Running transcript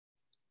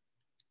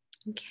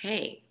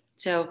Okay,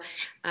 so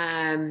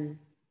in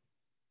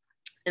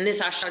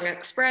this Ashtanga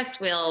Express,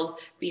 we'll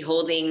be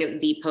holding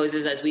the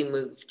poses as we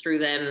move through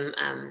them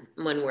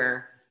when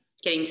we're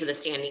getting to the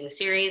standing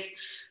series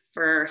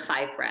for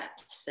 5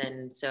 breaths.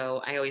 And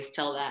so I always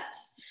tell that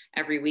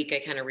every week.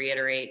 I kind of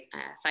reiterate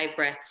 5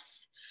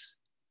 breaths,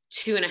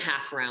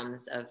 2.5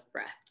 rounds of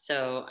breath.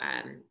 So,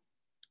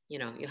 you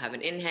know, you have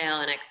an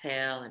inhale, an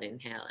exhale, an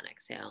inhale, an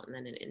exhale, and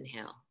then an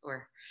inhale.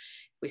 Or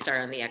we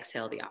start on the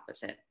exhale, the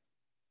opposite.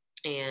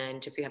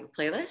 And if you have a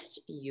playlist,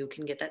 you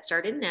can get that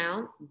started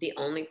now. The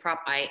only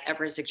prop I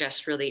ever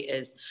suggest really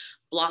is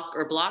block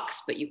or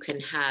blocks, but you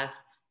can have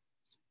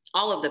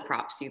all of the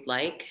props you'd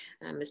like,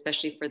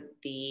 especially for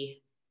the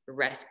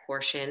rest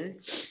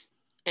portion.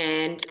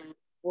 And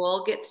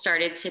we'll get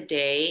started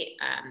today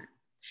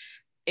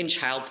in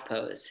child's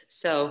pose.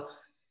 So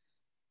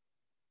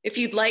if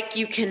you'd like,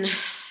 you can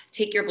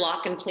take your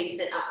block and place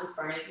it out in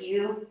front of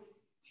you.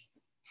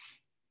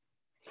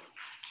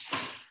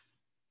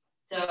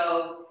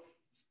 So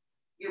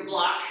your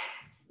block,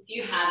 if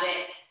you have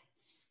it,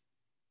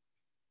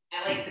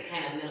 I like the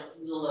kind of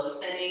the low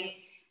setting,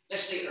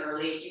 especially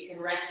early. You can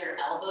rest your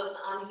elbows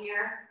on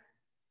here.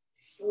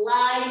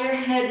 Slide your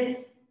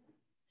head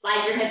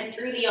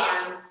through the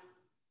arms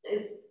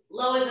as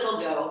low as it'll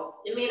go.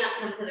 It may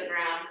not come to the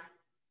ground.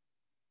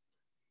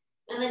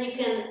 And then you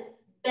can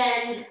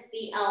bend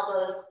the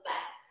elbows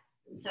back.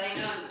 And so I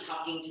know I'm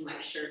talking to my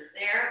shirt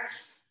there.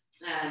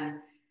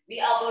 The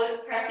elbows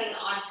pressing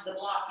onto the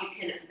block, you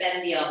can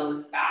bend the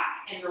elbows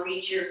back and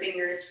reach your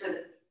fingers for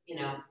the, you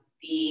know,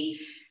 the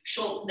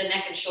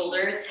neck and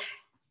shoulders,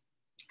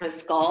 the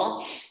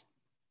skull.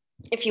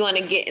 If you want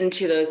to get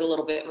into those a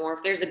little bit more,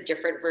 if there's a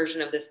different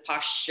version of this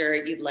posture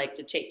you'd like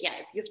to take, yeah,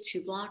 if you have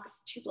 2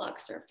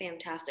 blocks are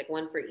fantastic,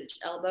 one for each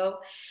elbow.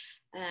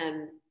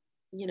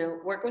 You know,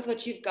 work with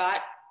what you've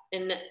got,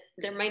 and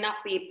there might not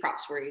be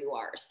props where you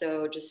are.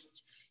 So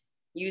just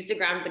use the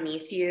ground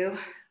beneath you.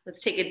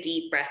 Let's take a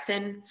deep breath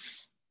in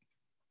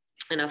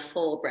and a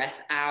full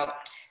breath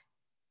out.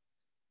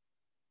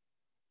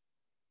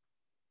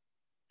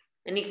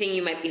 Anything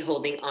you might be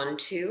holding on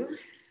to,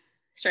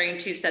 starting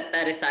to set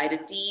that aside.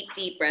 A deep,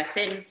 deep breath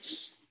in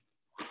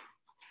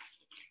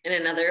and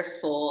another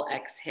full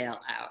exhale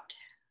out.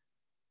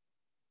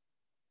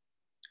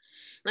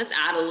 Let's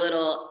add a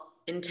little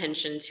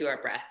intention to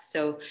our breath. So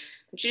I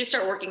want you to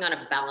start working on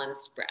a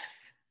balanced breath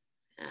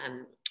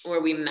where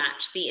we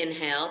match the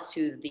inhale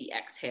to the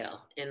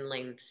exhale in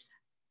length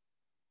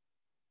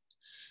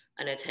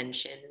and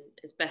attention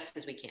as best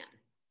as we can.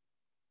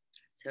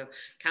 So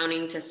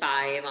counting to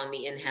 5 on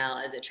the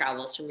inhale as it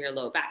travels from your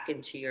low back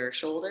into your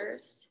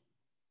shoulders.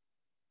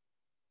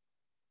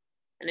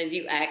 And as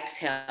you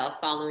exhale,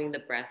 following the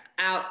breath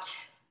out,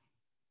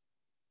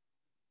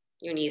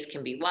 your knees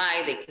can be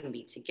wide, they can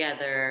be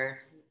together,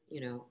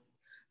 you know,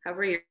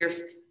 however you're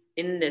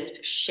in this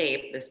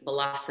shape, this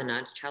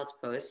balasana, child's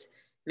pose,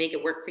 make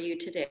it work for you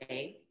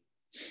today.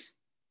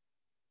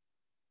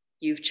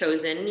 You've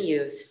chosen,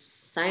 you've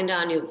signed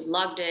on, you've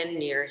logged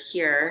in, you're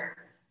here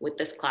with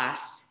this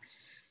class.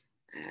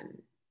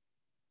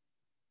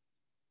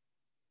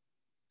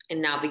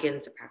 And now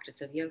begins the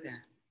practice of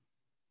yoga.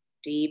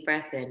 Deep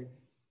breath in,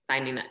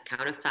 finding that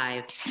count of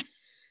 5, and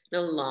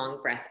a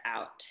long breath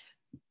out.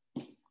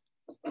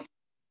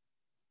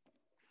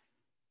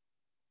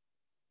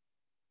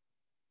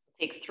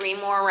 Take 3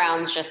 more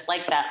rounds just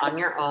like that on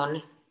your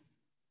own.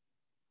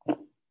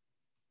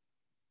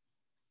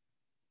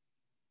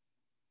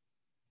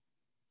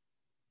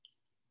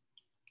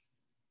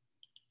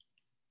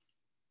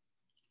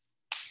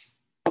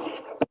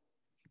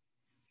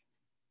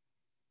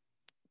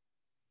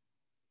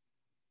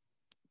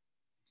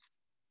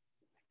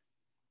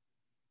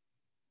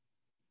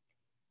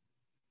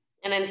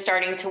 And then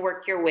starting to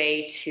work your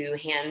way to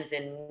hands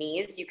and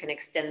knees. You can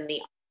extend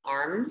the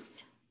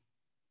arms.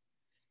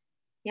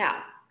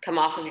 Yeah, come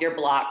off of your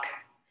block.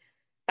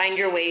 Find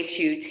your way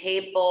to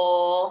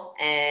table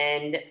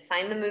and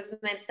find the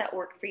movements that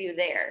work for you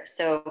there.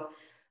 So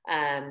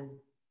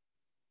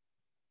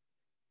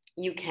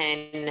you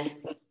can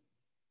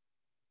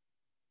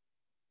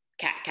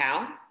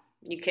cat-cow.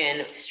 You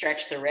can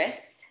stretch the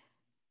wrists.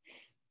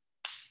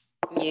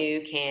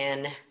 You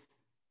can,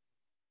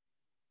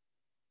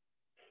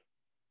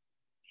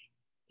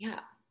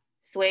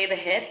 sway the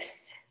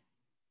hips.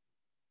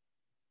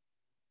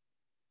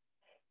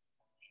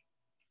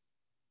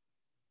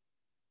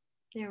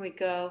 There we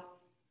go.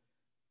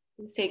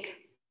 Let's take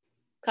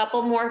a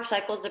couple more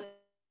cycles of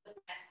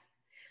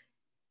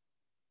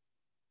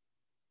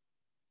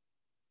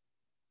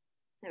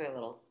I have a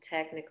little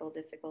technical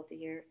difficulty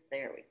here.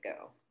 There we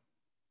go.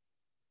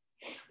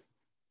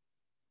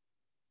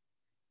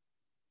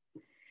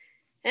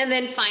 And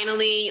then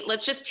finally,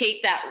 let's just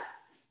take that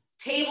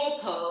table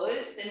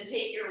pose and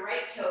take your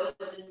right toes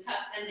and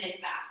tuck the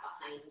neck back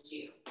behind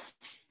you.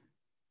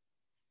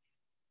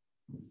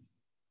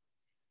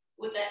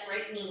 With that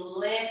right knee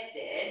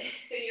lifted,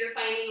 so you're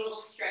finding a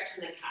little stretch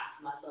in the calf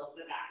muscles,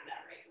 the back of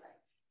that right leg.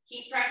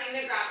 Keep pressing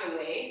the ground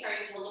away,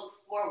 starting to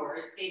look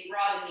forward, stay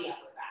broad in the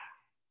upper back.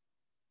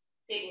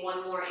 Take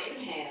one more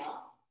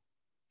inhale.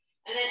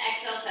 And then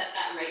exhale, set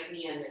that right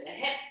knee under the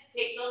hip.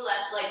 Take the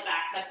left leg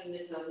back, tucking the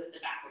toes at the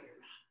back of your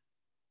mat.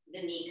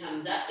 The knee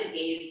comes up, the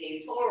gaze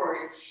stays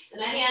forward,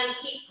 and the hands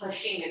keep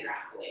pushing the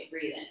ground away.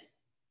 Breathe in.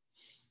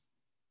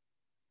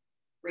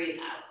 Breathe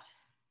out.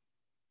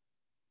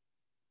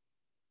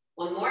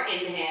 One more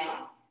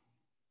inhale.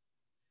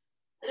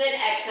 And then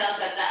exhale,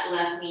 set that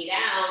left knee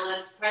down.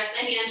 Let's press the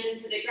hands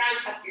into the ground,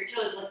 tuck your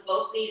toes, lift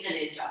both knees an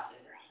inch off the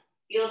ground.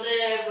 Feel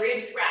the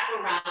ribs wrap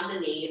around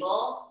the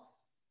navel.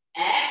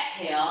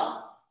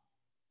 Exhale.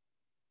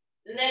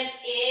 And then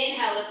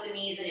inhale, lift the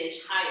knees an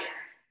inch higher.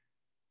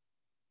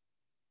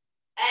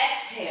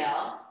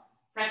 Exhale,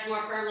 press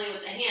more firmly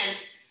with the hands.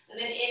 And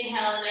then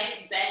inhale, a nice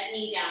bent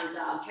knee down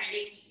dog. Trying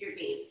to keep your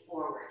gaze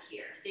forward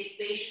here. Stay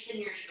spacious in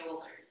your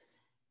shoulders.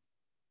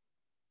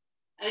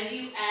 As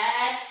you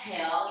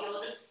exhale,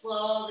 you'll just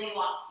slowly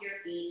walk your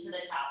feet to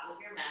the top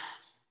of your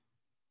mat.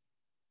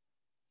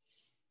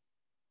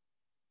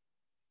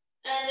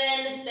 And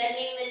then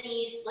bending the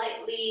knees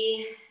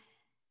slightly.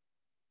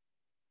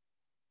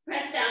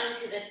 Press down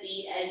to the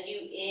feet as you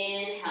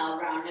inhale,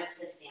 round up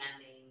to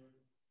standing.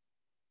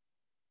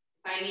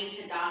 Finding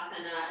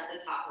Tadasana at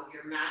the top of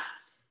your mat.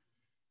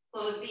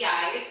 Close the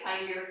eyes,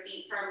 find your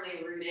feet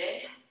firmly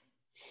rooted.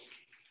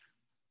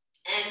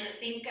 And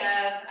think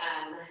of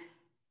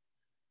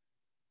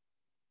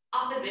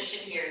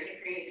opposition here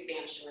to create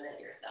expansion within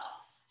yourself.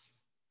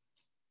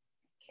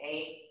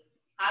 Okay,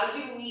 how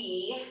do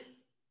we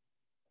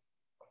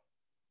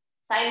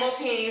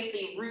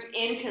simultaneously root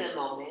into the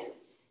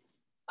moment,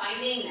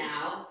 finding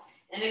now,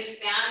 and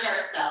expand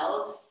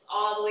ourselves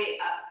all the way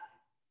up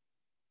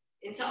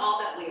into all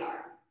that we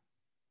are?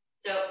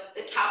 So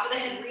the top of the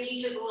head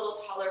reaches a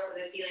little taller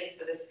for the ceiling,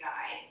 for the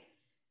sky.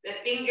 The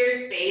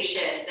fingers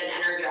spacious and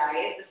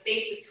energized, the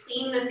space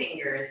between the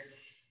fingers,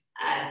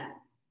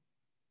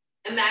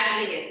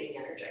 imagining it being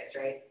energized,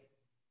 right?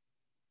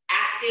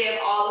 Active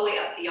all the way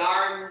up the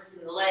arms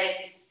and the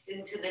legs,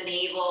 into the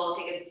navel.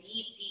 Take a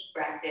deep, deep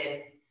breath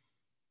in.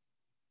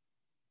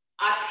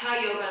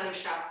 Atha Yoga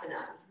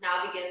Anushasana.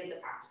 Now begins the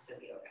practice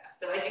of yoga.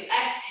 So as you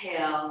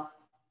exhale,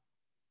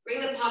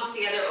 bring the palms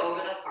together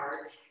over the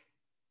heart.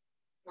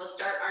 We'll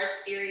start our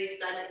series,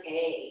 Sun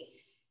A.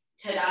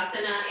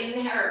 Tadasana,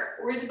 inhale,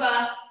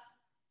 Urdhva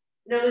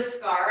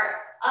Namaskar,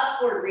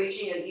 upward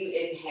reaching as you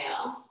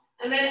inhale.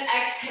 And then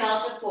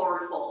exhale to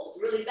forward fold.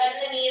 Really bend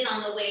the knees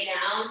on the way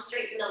down,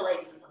 straighten the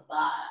legs at the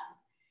bottom.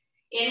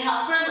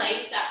 Inhale for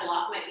length. That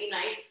block might be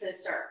nice to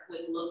start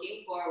with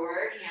looking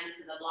forward, hands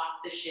to the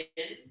block, the shins.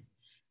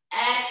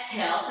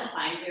 Exhale to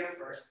find your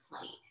first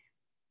plank.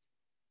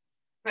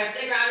 Press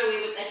the ground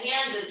away with the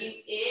hands as you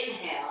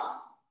inhale.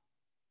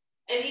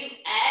 As you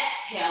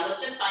exhale,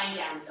 let's just find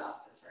down dog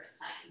this first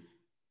time.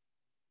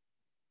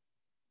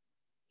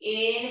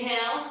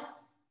 Inhale.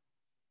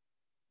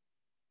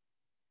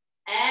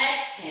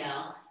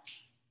 Exhale.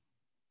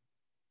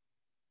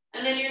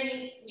 And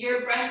then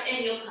your breath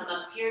in, you'll come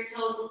up to your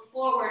toes, look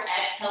forward.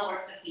 Exhale,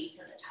 work the feet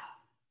to the top.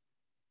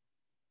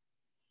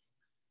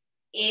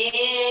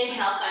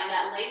 Inhale, find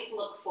that length,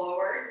 look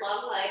forward,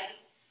 long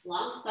legs,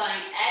 long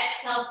spine.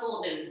 Exhale,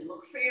 fold in,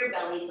 look for your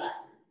belly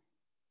button.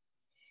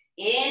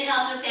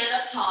 Inhale to stand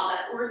up tall,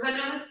 that Urdhva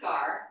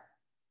Namaskar,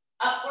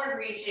 upward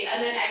reaching,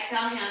 and then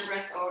exhale, hands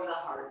rest over the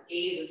heart,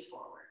 gaze is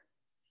forward.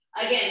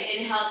 Again,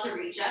 inhale to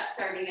reach up,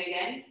 starting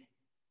again.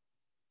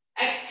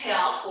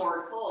 Exhale,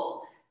 forward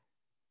fold.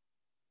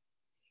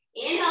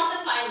 Inhale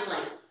to find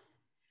length.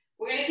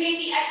 We're going to take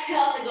the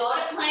exhale to go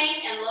to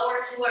plank and lower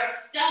to our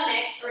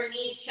stomachs or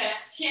knees,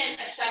 chest, chin,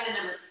 Ashtanga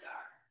Namaskar.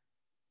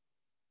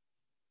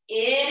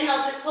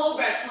 Inhale to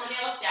cobra,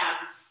 toenails down,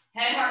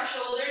 head, heart,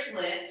 shoulders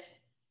lift.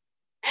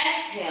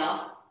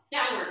 Exhale,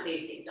 downward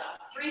facing dog.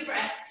 3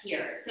 breaths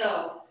here.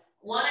 So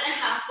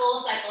 1.5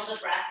 full cycles of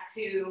breath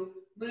to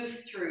move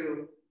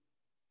through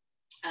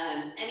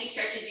any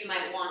stretches you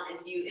might want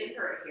as you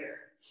invert here.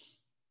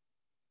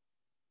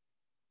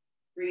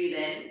 Breathe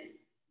in.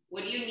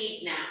 What do you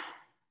need now?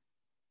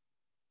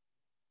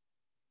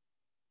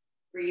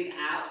 Breathe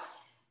out.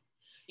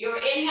 Your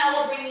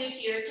inhale will bring you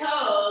to your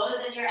toes,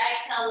 and your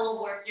exhale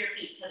will work your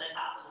feet to the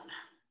top of the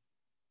mat.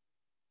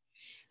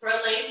 For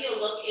a length, you'll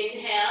look,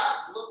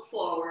 inhale, look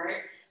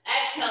forward.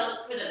 Exhale,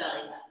 look for the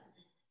belly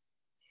button.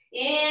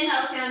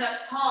 Inhale, stand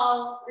up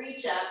tall,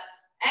 reach up.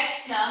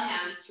 Exhale,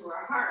 hands to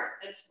our heart.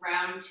 That's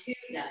round 2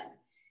 done.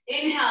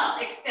 Inhale,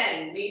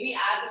 extend, maybe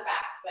add the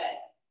back foot.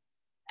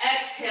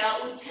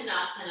 Exhale,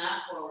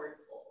 Uttanasana, forward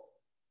fold.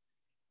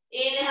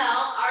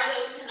 Inhale,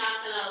 Ardha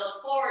Uttanasana,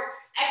 look forward.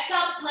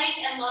 Exhale, plank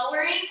and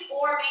lowering,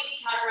 or maybe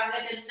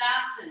Chaturanga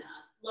Dandasana,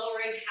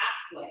 lowering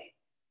halfway.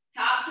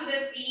 Tops of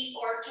the feet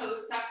or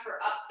toes tucked for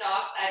up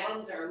dog, thigh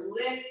bones are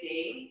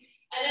lifting.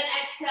 And then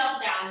exhale,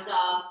 down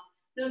dog.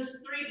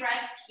 Those 3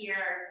 breaths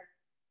here.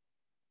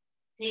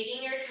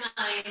 Taking your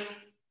time.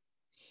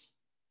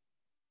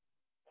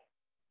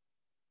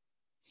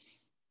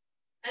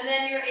 And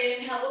then your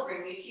inhale will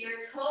bring you to your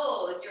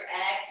toes. Your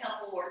exhale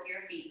will work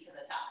your feet to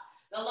the top.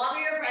 The longer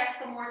your breath,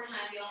 the more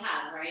time you'll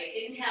have, right?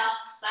 Inhale,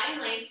 find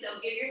length,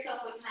 so give yourself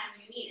what time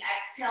you need.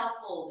 exhale,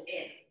 fold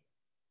in.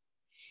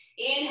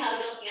 Inhale,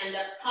 you'll stand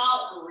up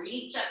tall,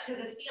 reach up to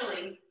the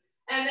ceiling,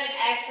 and then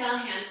exhale,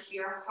 hands to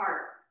your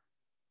heart.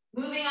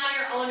 Moving on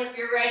your own if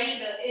you're ready,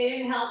 the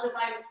inhale to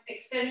find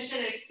extension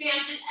and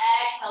expansion,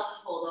 exhale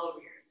to fold over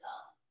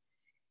yourself.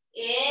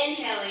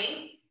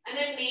 Inhaling, and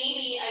then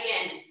maybe,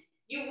 again,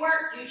 you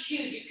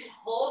choose. You can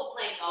hold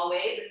plank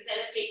always instead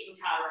of taking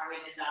chaturanga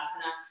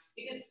dandasana.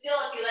 You can still,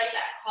 if you like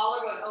that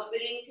collarbone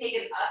opening, take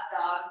an up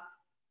dog.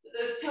 With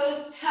those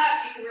toes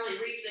tucked, you can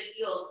really reach the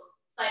heels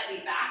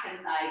slightly back and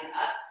thighs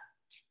up.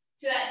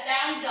 To that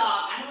down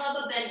dog, I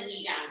love a bend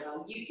knee down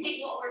dog. You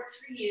take what works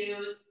for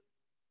you.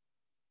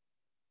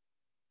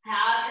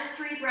 Have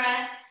your 3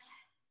 breaths.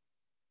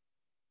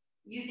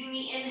 Using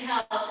the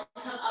inhale to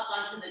come up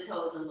onto the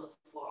toes and look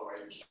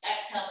forward. The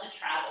exhale to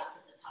travel to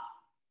the top.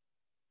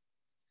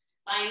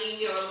 Finding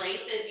your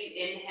length as you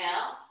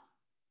inhale.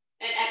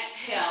 And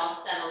exhale,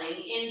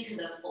 settling into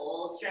the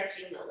fold,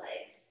 stretching the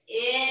legs.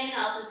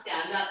 Inhale to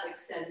stand up,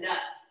 extend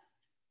up.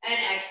 And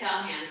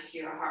exhale, hands to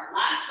your heart.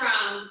 Last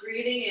round,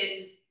 breathing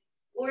in,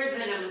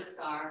 Urdhva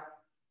Namaskar.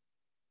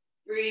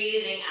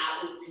 Breathing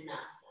out,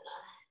 Uttanasana.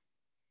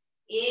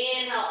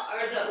 Inhale,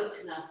 Urdhva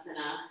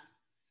Uttanasana.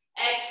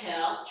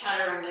 Exhale,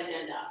 Chaturanga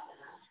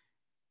Dandasana.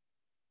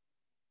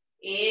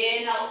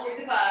 Inhale,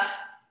 Urdhva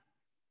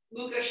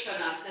Mukha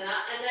Svanasana.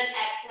 And then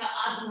exhale,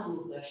 Adho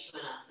Mukha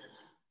Svanasana.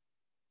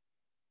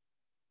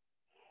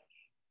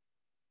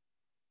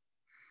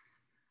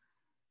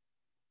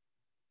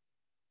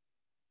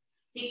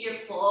 Take your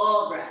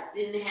full breath.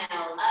 Inhale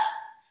up.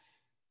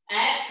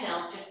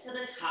 Exhale, just to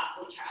the top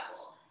we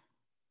travel.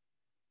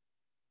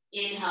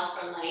 Inhale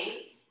for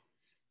length.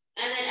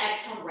 And then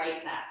exhale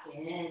right back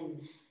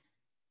in.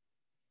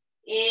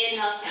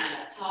 Inhale, stand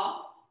up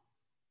tall.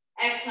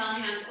 Exhale,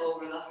 hands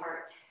over the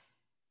heart.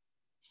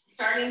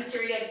 Starting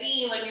Surya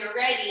B, when you're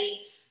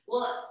ready,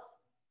 we'll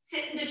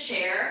sit in the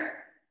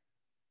chair.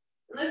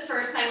 And this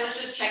first time, let's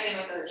just check in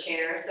with our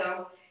chair.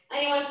 So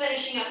anyone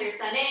finishing up your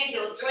Sundays,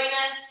 you'll join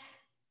us.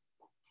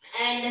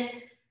 And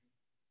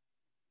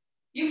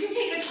you can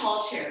take a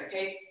tall chair,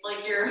 okay?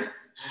 Like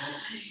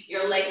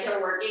your legs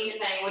are working,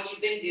 depending on what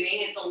you've been doing.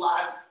 It's a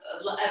lot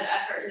of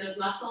effort in those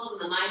muscles and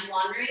the mind's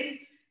wandering.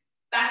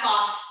 Back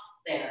off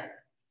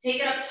there.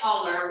 Take it up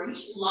taller,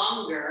 reach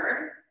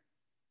longer.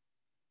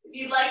 If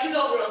you'd like to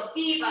go real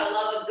deep, I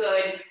love a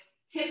good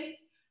tip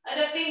of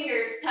the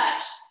fingers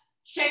touch.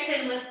 Check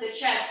in with the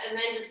chest and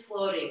then just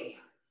floating the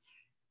arms.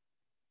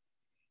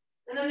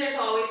 And then there's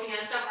always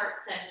hands to heart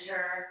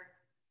center.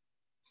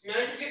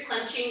 Notice if you're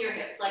clenching your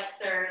hip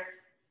flexors.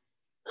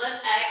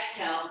 Let's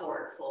exhale,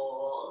 forward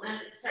fold. And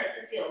then it starts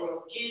to feel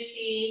real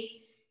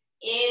juicy.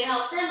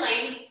 Inhale for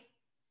length.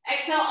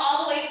 Exhale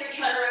all the way through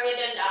Chaturanga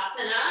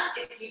Dandasana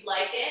if you'd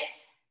like it.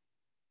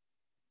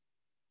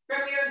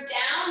 From your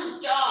down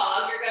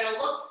dog, you're going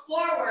to look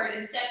forward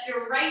and step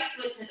your right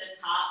foot to the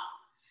top.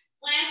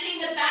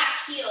 Planting the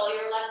back heel,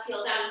 your left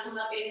heel down, come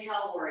up,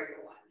 inhale, warrior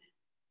one.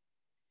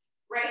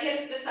 Right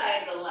hips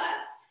beside the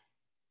left.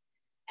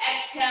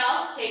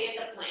 Exhale, take it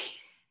to plank.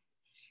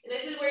 And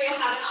this is where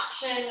you'll have an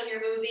option when you're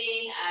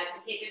moving to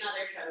take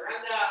another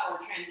chaturanga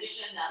or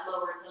transition that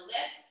lower to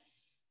lift.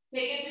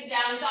 Take it to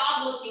down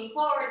dog, looking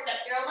forward,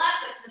 step your left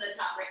foot to the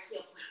top, right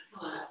heel plants,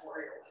 coming up,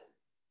 warrior one.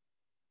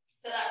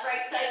 So that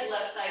right side,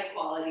 left side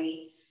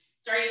quality.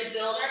 Starting to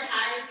build our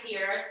patterns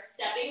here,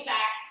 stepping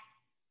back,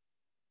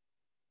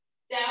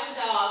 down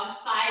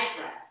dog, 5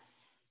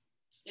 breaths.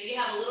 So you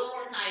have a little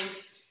more time.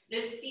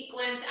 This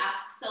sequence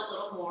asks a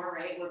little more,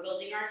 right? We're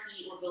building our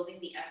heat, we're building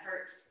the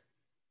effort.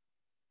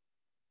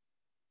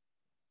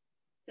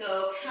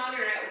 So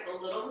counter it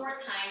with a little more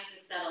time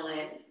to settle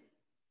in,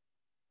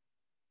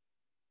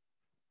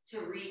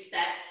 to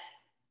reset.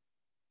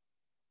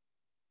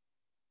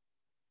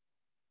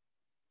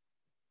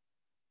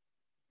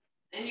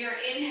 And your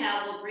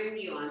inhale will bring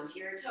you onto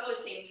your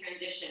toes, same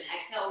transition.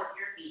 Exhale, work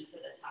your feet to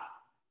the top.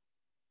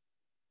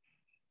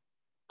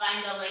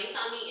 Find the length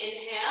on the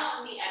inhale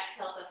and the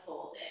exhale to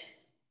fold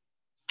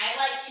in. I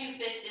like 2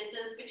 fist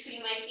distance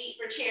between my feet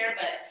for chair,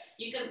 but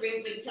you can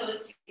bring big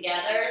toes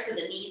together so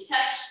the knees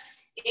touch.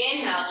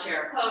 Inhale,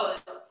 chair pose.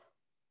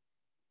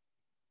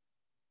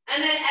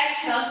 And then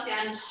exhale,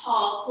 stand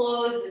tall,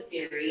 close the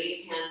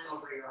series, hands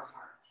over your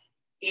heart.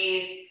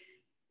 Gaze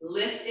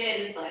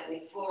lifted and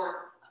slightly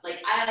forward.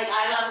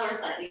 I love more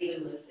slightly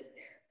even lifted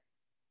there.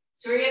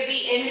 Surya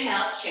B,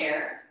 inhale,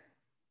 chair.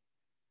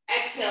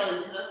 Exhale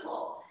into the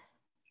fold.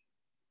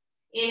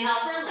 Inhale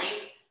for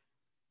length.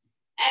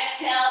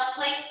 Exhale,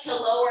 plank to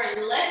lower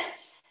and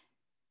lift.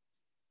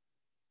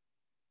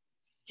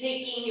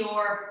 Taking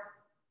your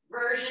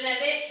version of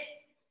it.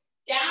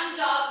 Down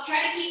dog,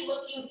 try to keep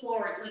looking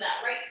forward so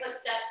that right foot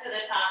steps to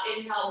the top.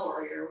 Inhale,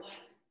 warrior one.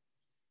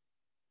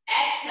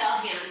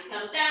 Exhale, hands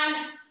come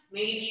down.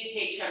 Maybe you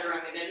take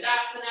Chaturanga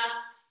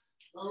Dandasana.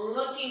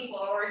 Looking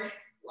forward,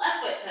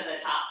 left foot to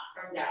the top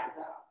from down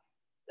dog.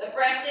 The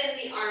breath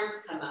in, the arms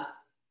come up.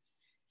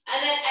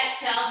 And then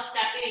exhale,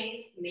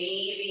 stepping,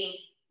 maybe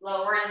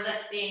lower and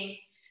lifting.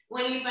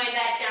 When you find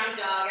that down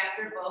dog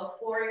after both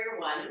warrior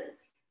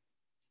ones,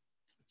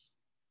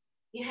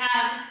 You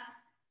have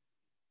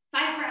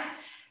 5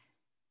 breaths.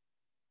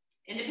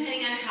 And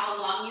depending on how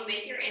long you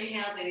make your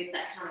inhales, maybe it's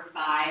that count of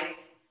 5,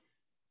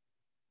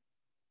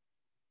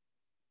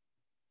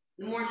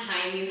 the more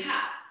time you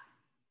have.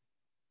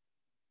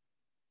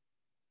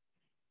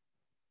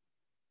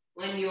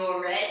 When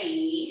you're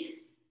ready,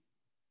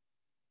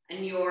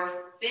 and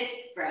your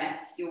 5th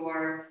breath,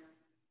 your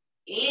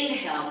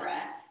inhale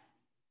breath,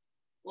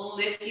 will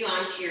lift you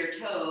onto your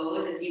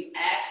toes. As you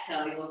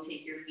exhale, you will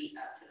take your feet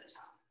up to the top.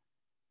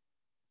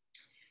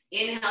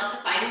 Inhale to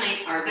find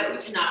length, Ardha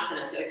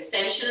Uttanasana. So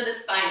extension of the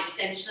spine,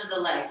 extension of the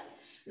legs.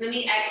 And then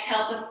the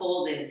exhale to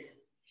fold in.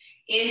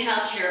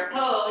 Inhale, chair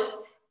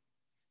pose.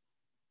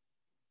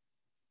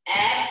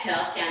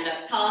 Exhale, stand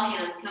up tall,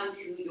 hands come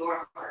to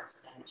your heart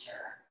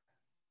center.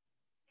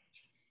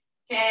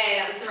 Okay,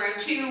 that was the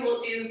round 2.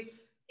 We'll do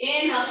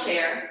inhale,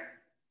 chair.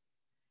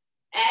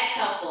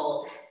 Exhale,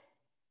 fold.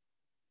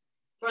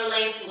 For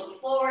length,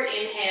 look forward,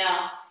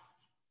 inhale.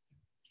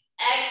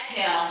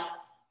 Exhale.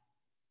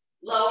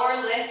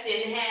 Lower, lift,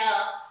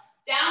 inhale.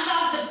 Down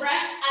dog's a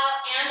breath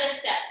out and a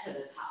step to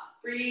the top.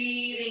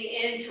 Breathing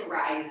in to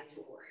rise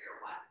into warrior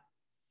 1.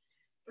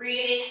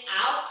 Breathing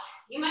out,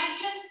 you might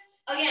just,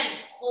 again,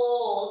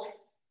 hold.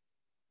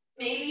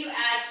 Maybe you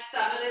add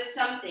some of this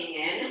something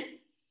in.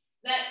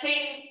 That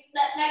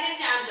second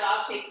down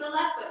dog takes the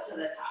left foot to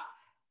the top.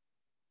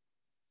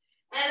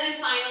 And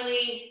then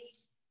finally,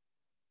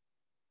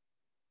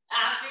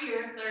 after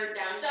your 3rd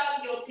down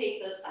dog, you'll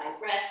take those 5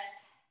 breaths.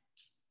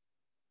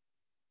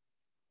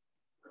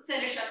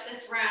 Finish up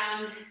this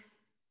round.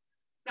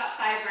 It's about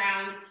 5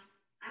 rounds.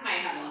 I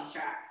might have lost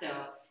track,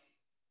 so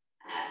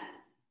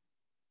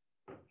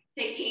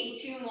taking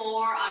 2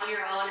 more on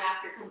your own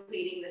after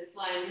completing this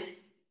one.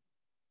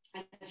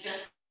 It's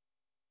just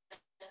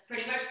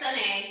pretty much Sun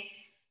A,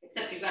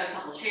 except you've got a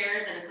couple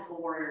chairs and a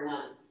couple warrior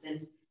 1s.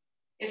 And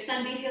if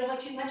Sun B feels like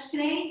too much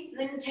today,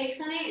 then take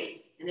Sun A's.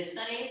 And if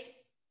Sun A's,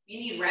 you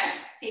need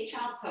rest, take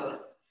child's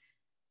pose.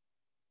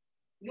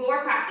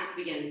 Your practice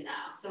begins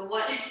now. So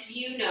what do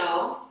you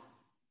know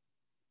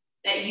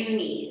that you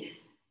need?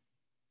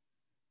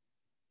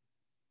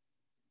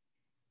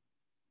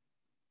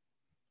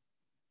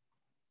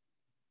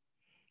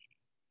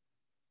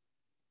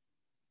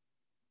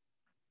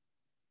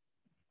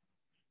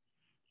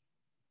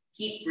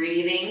 Keep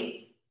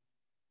breathing.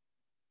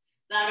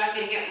 It's not about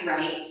getting it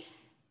right.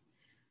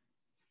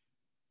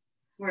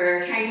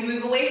 We're trying to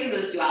move away from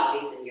those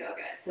dualities in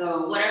yoga.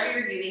 So whatever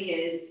you're doing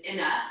is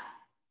enough.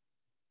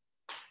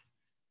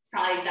 It's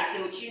probably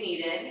exactly what you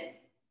needed.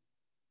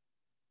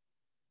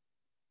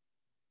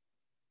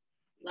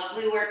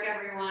 Lovely work,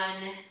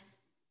 everyone.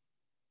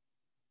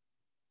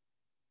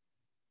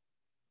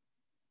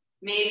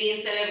 Maybe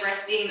instead of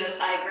resting those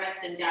 5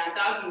 breaths in down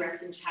dog, you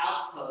rest in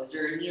child's pose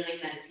or kneeling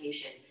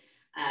meditation.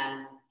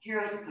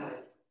 Hero's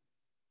pose.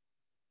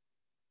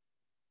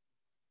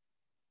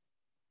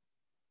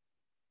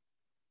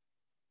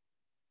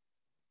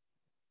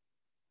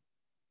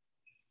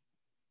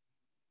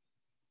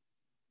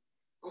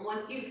 And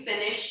once you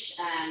finish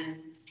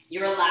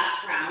your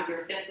last round, your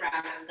 5th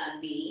round of Sun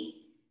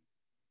B,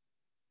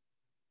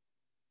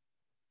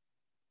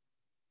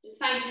 just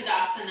find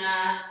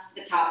Tadasana,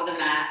 the top of the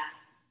mat.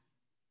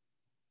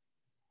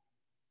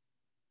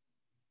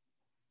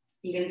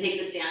 You can take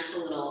the stance a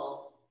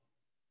little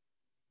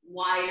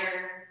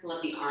wider,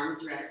 let the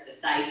arms rest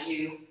beside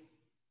you.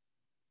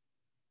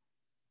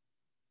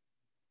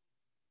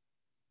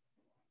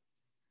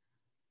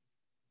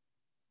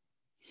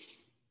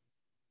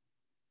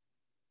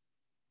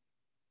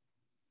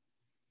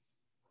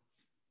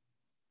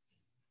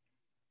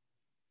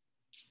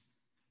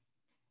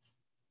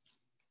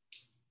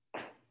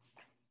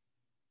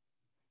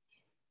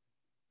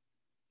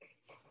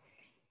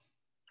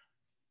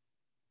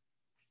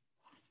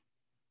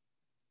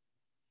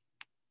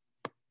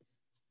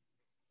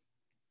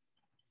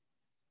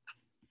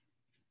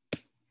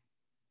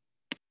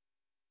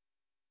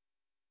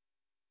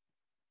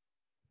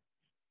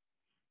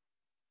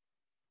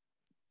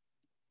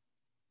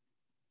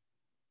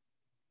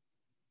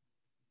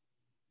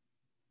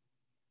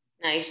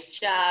 Nice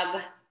job.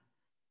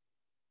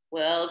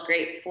 Well,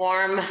 great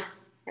form.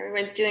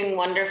 Everyone's doing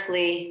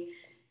wonderfully.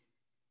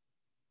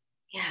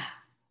 Yeah.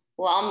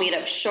 Well, I'll meet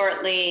up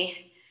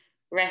shortly.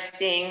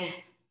 Resting.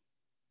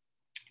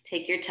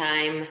 Take your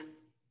time.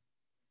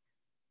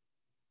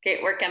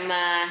 Great work,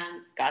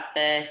 Emma. Got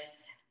this.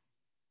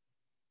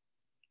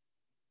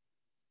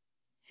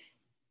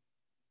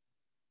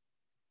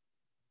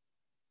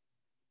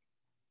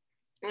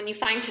 When you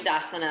find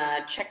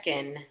Tadasana, check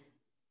in.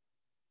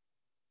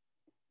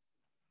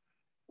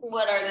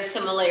 What are the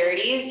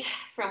similarities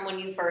from when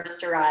you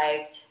first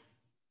arrived?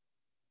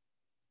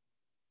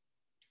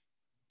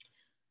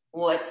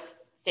 What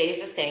stays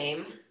the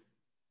same?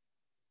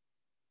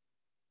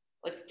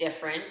 What's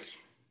different?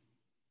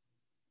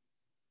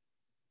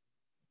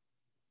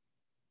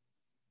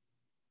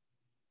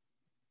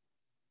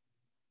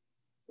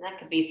 That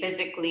could be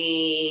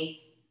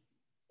physically,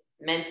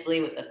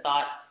 mentally, with the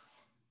thoughts.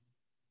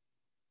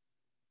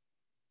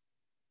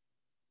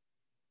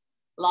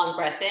 Long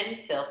breath in,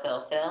 fill,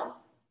 fill, fill.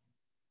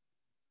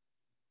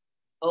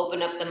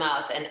 Open up the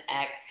mouth and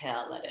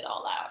exhale, let it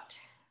all out.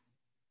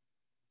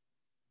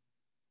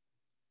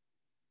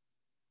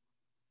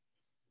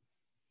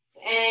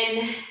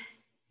 And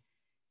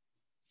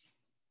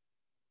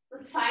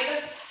let's find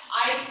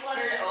eyes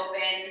fluttered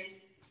open.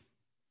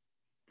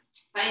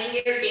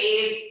 Finding your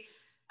gaze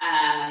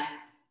eye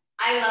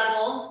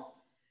level.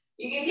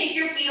 You can take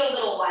your feet a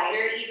little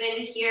wider,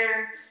 even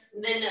here,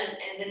 and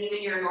then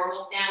even your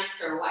normal stance,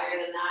 or wider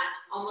than that,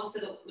 almost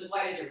as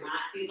wide as your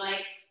mat, if you'd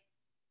like.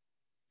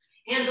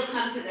 Hands will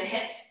come to the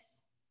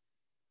hips.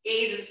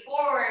 Gaze is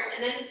forward,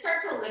 and then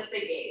start to lift the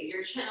gaze.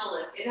 Your chin will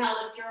lift. Inhale,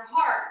 lift your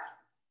heart.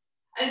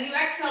 As you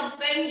exhale,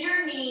 bend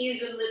your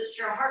knees and lift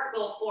your heart,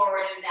 go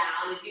forward and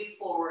down as you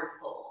forward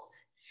fold.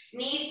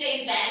 Knees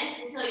stay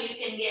bent until you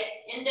can get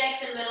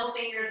index and middle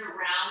fingers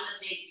around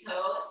the big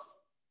toes.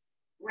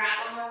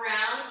 Wrap them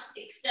around,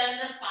 extend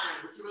the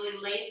spine. So really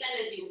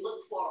lengthen as you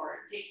look forward.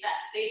 Take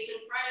that space in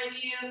front of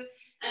you,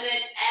 and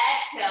then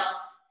exhale.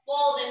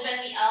 Fold and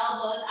bend the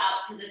elbows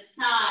out to the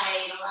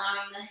side,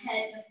 allowing the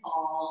head to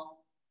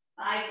fall.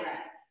 5 breaths.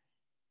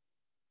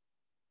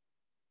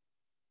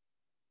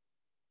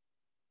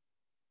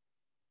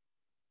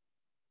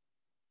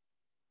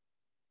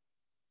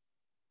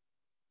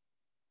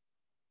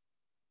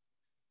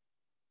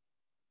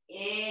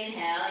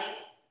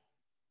 Inhaling.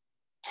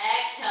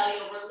 Exhale,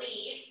 you'll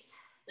release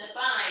the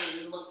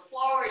bind. Look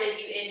forward as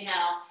you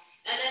inhale,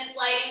 and then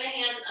sliding the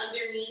hands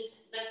underneath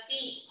the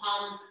feet,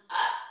 palms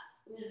up.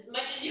 As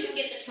much as you can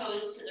get the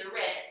toes to the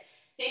wrist.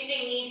 Same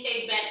thing, knees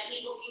stay bent,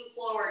 keep looking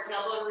forward,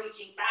 tailbone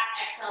reaching back.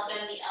 Exhale,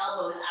 bend the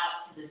elbows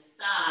out to the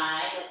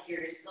side. Let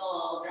your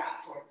skull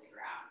drop towards the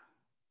ground.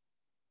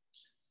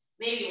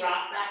 Maybe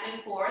rock back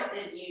and forth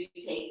as you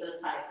take those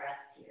 5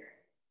 breaths here.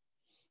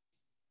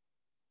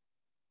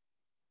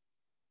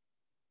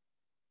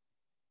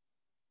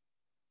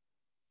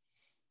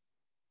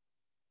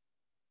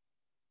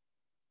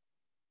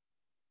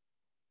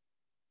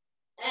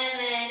 And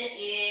then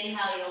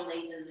inhale, you'll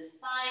lengthen the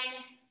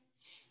spine.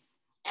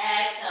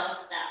 Exhale,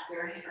 slide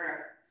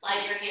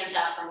your hands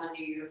out from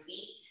under your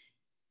feet.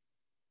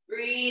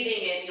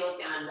 Breathing in, you'll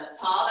stand up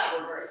tall, that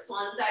reverse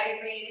swan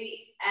dive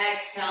maybe.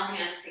 Exhale,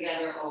 hands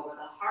together over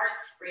the heart.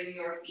 Bring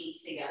your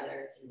feet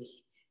together to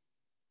meet.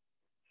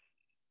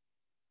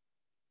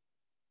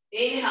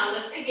 Inhale,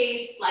 lift the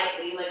gaze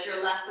slightly. Let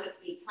your left foot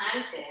be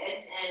planted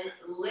and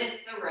lift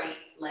the right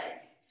leg.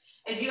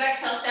 As you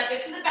exhale, step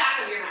it to the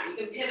back of your mat. You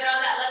can pivot on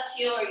that left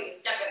heel, or you can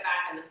step it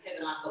back and then pivot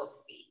on both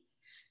feet.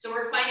 So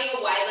we're finding a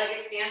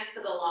wide-legged stance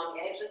to the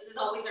long edge. This is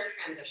always our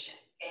transition,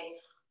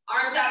 okay?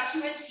 Arms out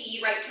to a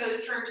T, right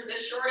toes turn to the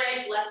short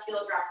edge, left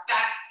heel drops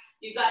back.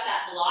 You've got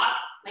that block,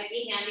 might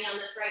be handy on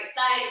this right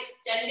side,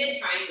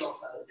 extended triangle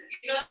pose. If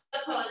you know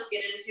the pose,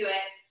 get into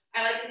it.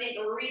 I like to think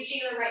of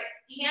reaching the right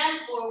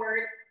hand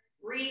forward,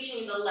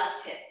 reaching the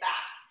left hip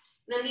back.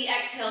 And then the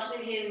exhale to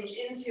hinge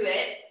into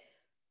it.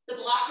 The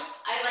block,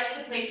 I like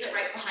to place it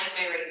right behind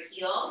my right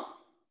heel.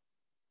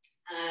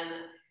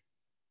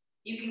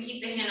 You can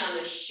keep the hand on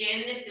the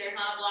shin if there's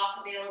not a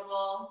block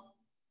available.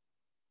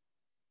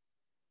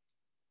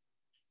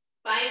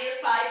 Find your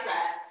 5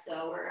 breaths.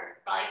 So we're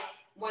probably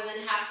more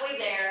than halfway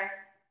there.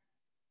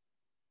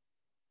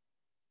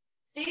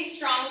 Stay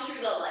strong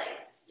through the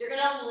legs. You're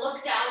gonna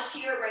look down to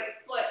your right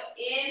foot.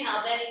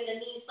 Inhale, bending the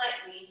knee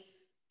slightly,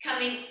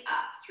 coming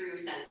up through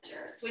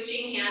center.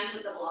 Switching hands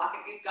with the block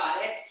if you've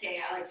got it. Okay,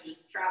 I like to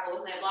just travel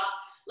with my block.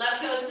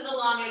 Left toes to the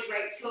long edge,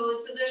 right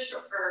toes to the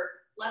short, or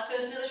left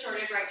toes to the short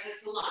edge, right toes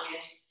to the long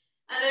edge.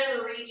 And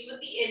then reach with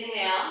the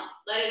inhale.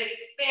 Let it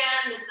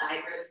expand the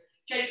side ribs.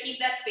 Try to keep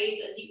that space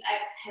as you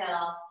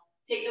exhale.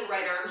 Take the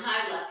right arm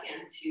high, left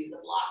hand to the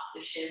block,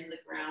 the shin, the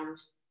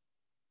ground.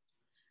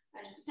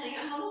 Just depending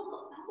on how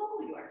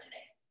mobile you are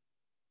today.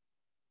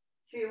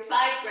 For your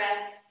 5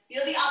 breaths,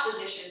 feel the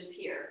oppositions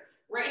here.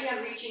 Right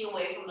hand reaching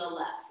away from the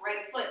left.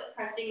 Right foot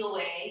pressing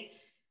away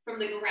from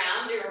the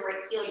ground, or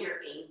right heel your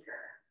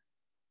anchor.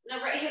 The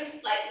right hip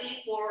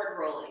slightly forward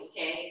rolling,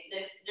 okay?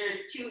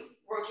 There's 2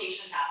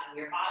 rotations happening.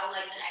 Your bottom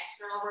leg's an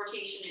external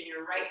rotation, and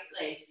your right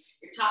leg,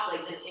 your top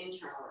leg's an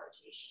internal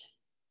rotation.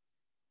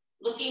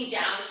 Looking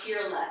down to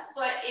your left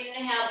foot,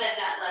 inhale, bend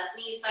that left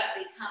knee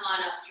slightly, come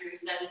on up through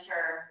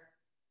center.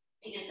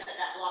 You can set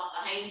that block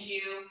behind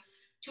you.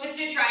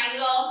 Twisted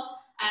triangle.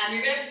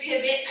 You're gonna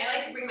pivot. I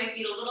like to bring my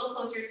feet a little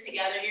closer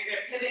together. You're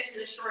gonna pivot to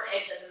the short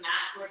edge of the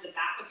mat, towards the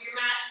back of your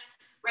mat.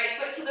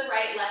 Right foot to the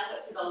right, left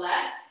foot to the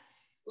left.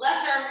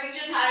 Left arm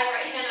reaches high,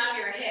 right hand on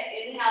your hip.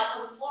 Inhale,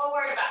 come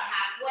forward about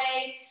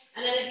halfway.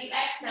 And then as you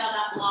exhale,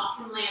 that block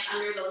can land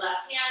under the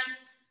left hand.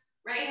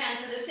 Right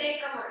hand to the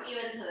sacrum or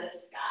even to the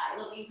sky,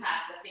 looking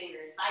past the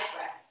fingers. 5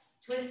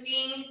 breaths.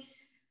 Twisting.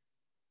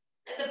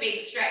 That's a big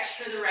stretch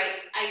for the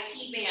right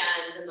IT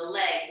band and the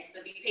legs.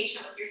 So be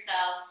patient with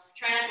yourself.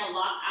 Try not to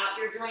lock out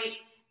your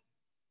joints.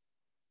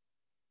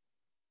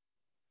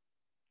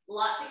 A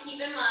lot to keep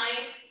in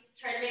mind.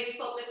 Try to maybe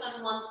focus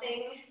on one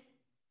thing.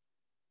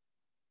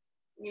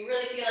 When you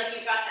really feel like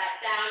you've got that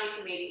down, you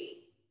can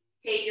maybe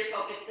take your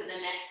focus to the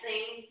next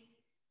thing.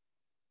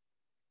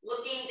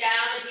 Looking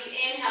down as you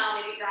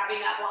inhale, maybe grabbing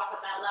that block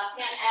with that left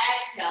hand.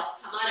 Exhale,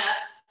 come on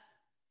up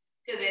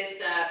to this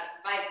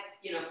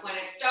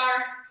pointed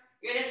star.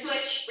 You're gonna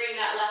switch, bring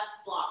that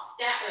left block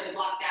down, or the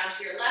block down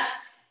to your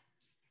left.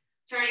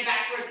 Turning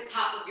back towards the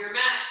top of your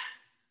mat.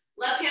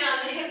 Left hand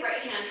on the hip,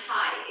 right hand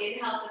high.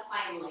 Inhale to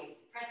find length.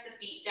 Press the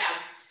feet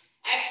down.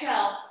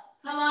 Exhale,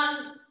 come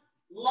on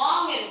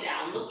long and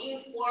down,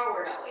 looking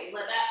forward always.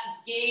 Let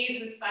that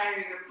gaze inspire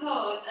your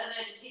pose, and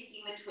then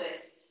taking the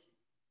twist.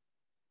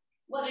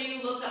 Whether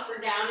you look up or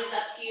down is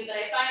up to you, but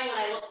I find when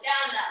I look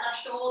down, that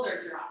left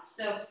shoulder drops.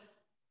 So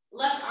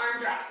left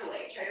arm drops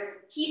away. Try to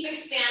keep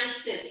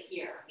expansive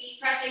here. Feet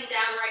pressing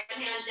down, right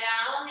hand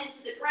down into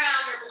the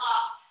ground or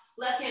block.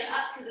 Left hand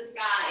up to the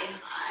sky and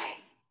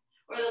high.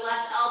 Or the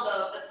left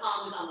elbow if the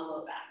palm is on the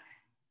low back.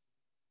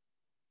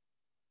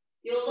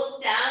 You'll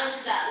look down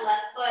to that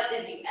left foot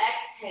as you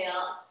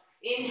exhale.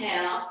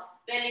 Inhale,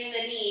 bending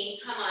the knee.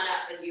 Come on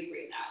up as you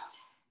breathe out.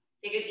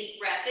 Take a deep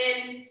breath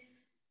in.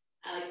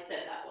 I like to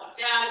set that block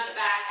down at the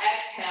back.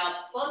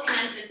 Exhale, both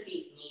hands and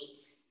feet meet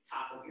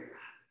top of your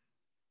mat.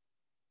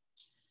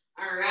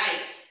 All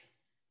right.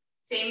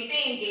 Same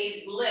thing,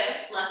 gaze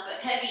lifts, left foot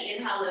heavy.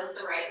 Inhale, lift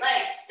the right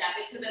leg. Step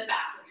it to the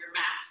back of your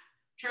mat.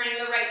 Turning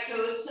the right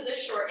toes to the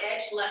short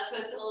edge, left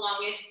toes to the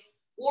long edge.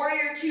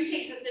 Warrior two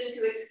takes us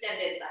into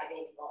extended side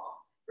angle.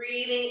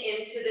 Breathing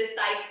into the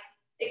side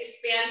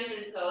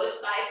expansion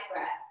pose, 5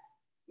 breaths.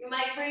 You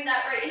might bring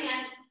that right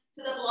hand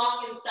to the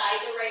block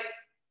inside the right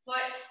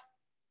foot.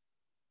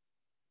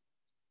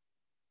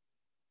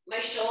 My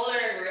shoulder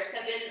and wrist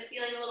have been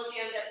feeling a little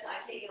jammed up, so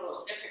I'm taking a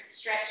little different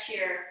stretch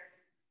here.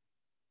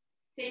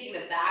 Taking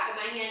the back of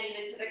my hand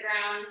even to the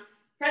ground.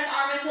 Press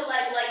arm into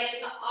leg, leg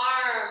into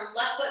arm.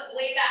 Left foot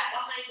way back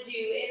behind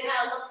you.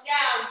 Inhale, look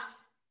down.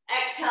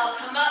 Exhale,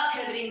 come up,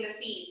 pivoting the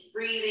feet.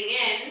 Breathing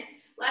in.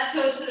 Left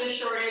toes to the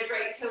short edge,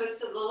 right toes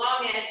to the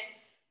long edge.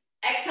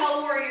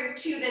 Exhale, warrior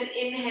two, then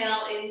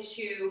inhale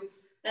into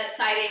that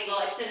side angle,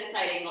 extended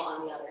side angle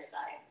on the other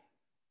side.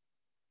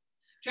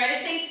 Try to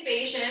stay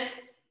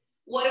spacious.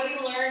 What do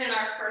we learn in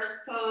our first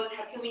pose?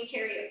 How can we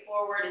carry it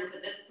forward into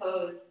this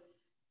pose?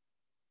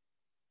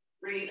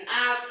 Breathe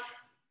out.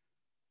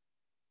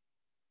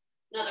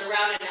 Another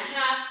round and a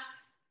half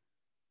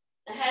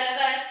ahead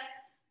of us.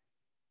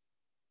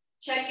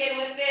 Check in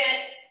with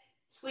it.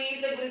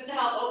 Squeeze the glutes to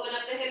help open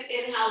up the hips.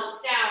 Inhale,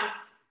 look down.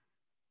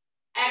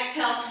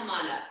 Exhale, come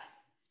on up.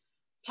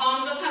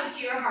 Palms will come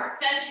to your heart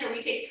center.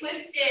 We take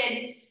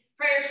twisted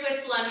prayer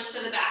twist lunge to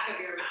the back of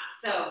your mat.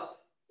 So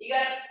you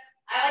got to,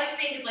 I like to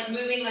think it's like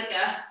moving like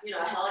a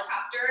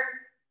helicopter.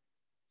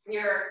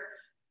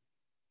 You're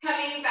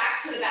coming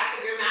back to the back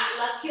of your mat.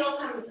 Left heel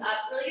comes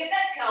up. Really get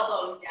that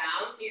tailbone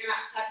down so you're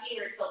not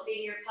tucking or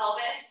tilting your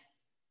pelvis.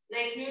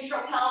 Nice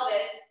neutral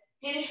pelvis.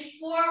 Hinge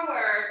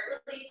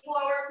forward, really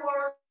forward,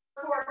 forward,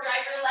 forward.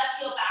 Drive your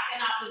left heel back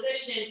in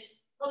opposition.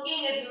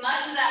 Looking as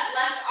much of that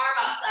left arm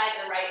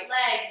outside the right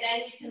leg,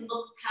 then you can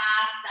look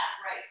past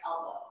that right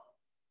elbow.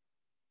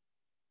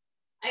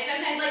 I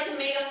sometimes like to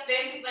make a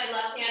fist with my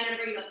left hand and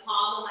bring the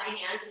palm of my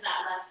hand to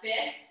that left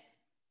fist.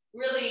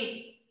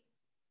 Really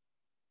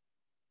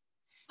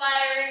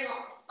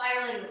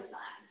spiraling the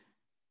spine.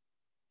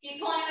 Keep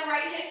pulling the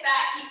right hip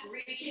back, keep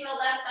reaching the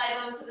left thigh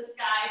bone to the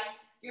sky.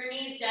 Your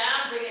knees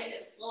down, bring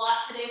it a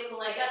lot today with the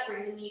leg up,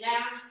 bring the knee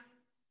down.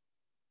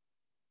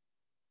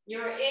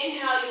 Your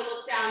inhale, you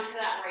look down to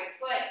that right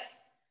foot.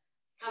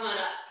 Come on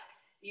up,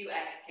 so you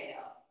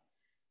exhale.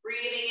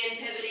 Breathing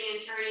in, pivoting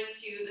and turning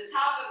to the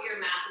top of your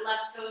mat,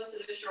 left toes to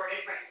the short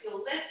edge, right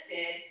heel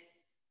lifted.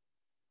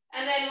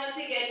 And then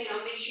once again,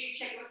 make sure you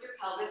check with your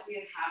pelvis.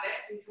 We have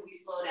habits until we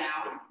slow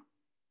down.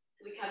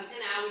 So we come to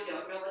now, we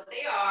don't know what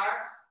they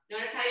are.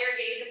 Notice how your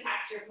gaze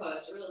impacts your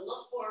pose. So really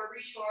look forward,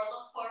 reach forward,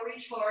 look forward,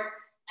 reach forward.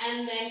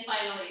 And then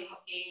finally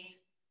hooking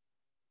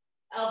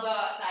elbow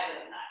outside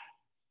of the thigh.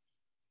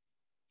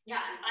 Yeah,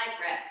 and 5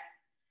 breaths.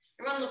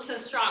 Everyone looks so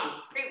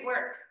strong. Great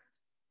work.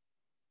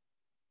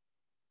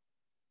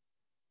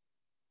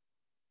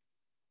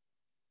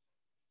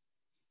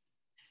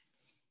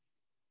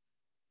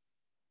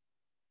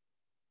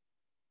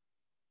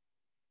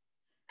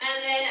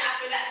 And then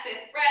after that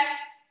 5th breath,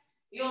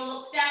 you'll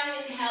look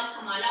down, inhale,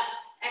 come on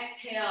up.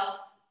 Exhale.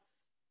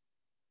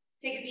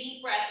 Take a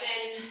deep breath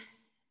in.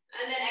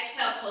 And then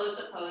exhale, close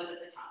the pose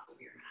at the top of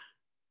your mat.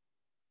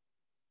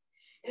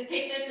 And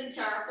take this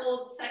into our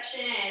fold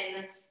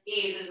section.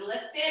 Gaze is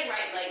lifted,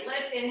 right leg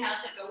lifts. Inhale,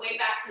 step it way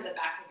back to the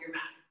back of your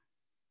mat.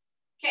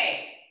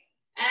 Okay,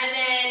 and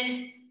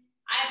then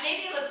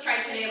maybe let's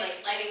try today like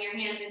sliding your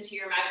hands into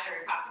your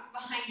imaginary pockets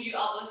behind you,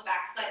 elbows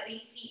back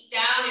slightly, feet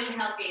down.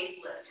 Inhale, gaze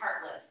lifts,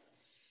 heart lifts.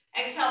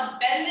 Exhale,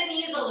 bend the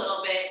knees a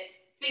little bit.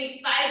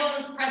 Think thigh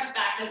bones press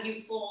back as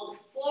you fold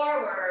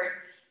forward,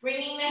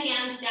 bringing the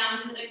hands down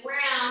to the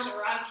ground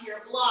or onto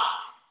your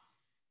block.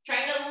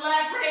 Trying to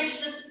leverage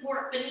the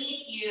support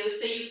beneath you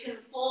so you can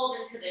fold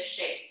into this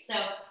shape. So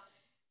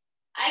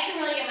I can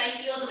really get my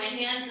heels and my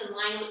hands in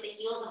line with the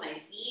heels of my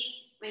feet.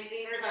 My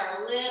fingers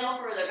are a little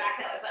further back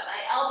that way, but my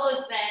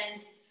elbows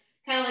bend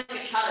kind of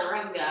like a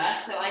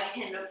chaturanga, so I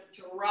can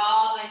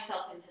draw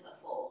myself into the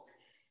fold.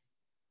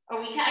 Are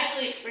we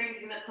casually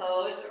experiencing the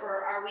pose,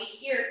 or are we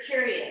here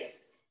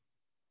curious?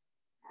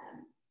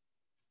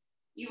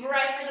 You've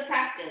arrived for the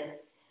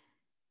practice.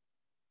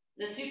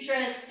 The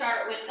sutras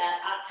start with that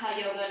Atha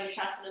Yoga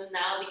Nushasanam.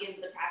 Now begins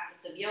the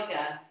practice of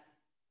yoga.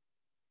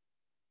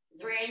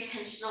 It's very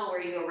intentional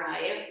where you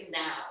arrive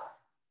now.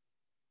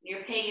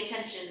 You're paying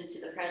attention to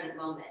the present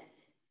moment.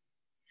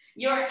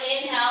 Your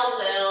inhale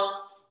will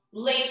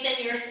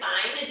lengthen your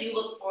spine as you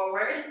look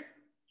forward.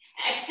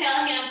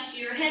 Exhale, hands to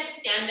your hips,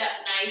 stand up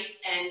nice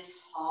and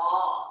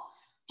tall.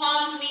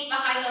 Palms meet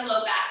behind the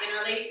low back,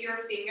 interlace your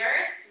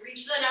fingers,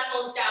 reach the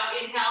knuckles down,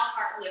 inhale,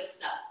 heart lifts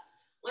up.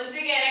 Once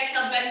again,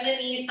 exhale, bend the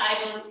knees,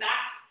 thigh bones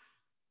back,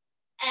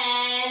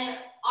 and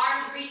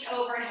arms reach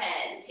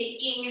overhead,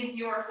 taking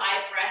your 5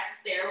 breaths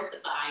there with the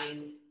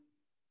bind.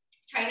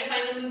 Trying to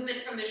find the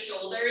movement from the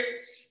shoulders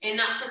and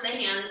not from the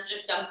hands,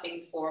 just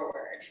dumping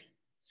forward.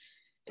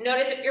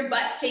 Notice if your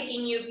butt's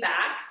taking you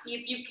back, see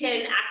if you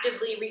can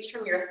actively reach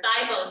from your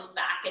thigh bones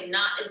back and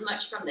not as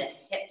much from the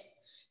hips.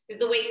 Is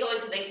the weight going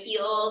to the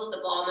heels,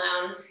 the ball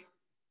mounds?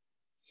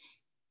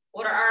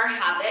 What are our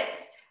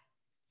habits?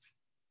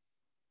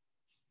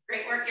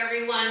 Great work,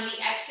 everyone. The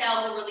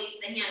exhale will release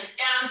the hands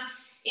down.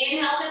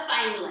 Inhale to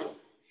find length.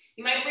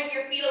 You might bring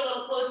your feet a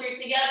little closer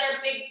together,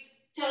 big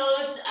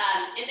toes,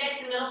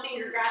 index and middle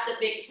finger grab the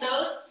big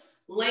toes.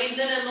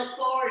 Lengthen and look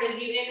forward as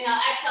you inhale.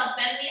 Exhale,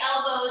 bend the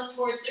elbows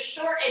towards the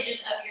short edges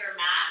of your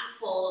mat and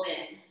fold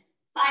in.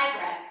 5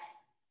 breaths.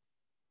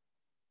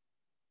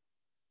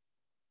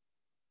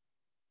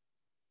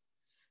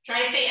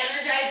 Try to stay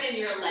energized in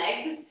your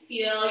legs.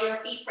 Feel your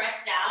feet press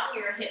down,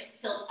 your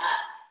hips tilt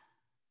up.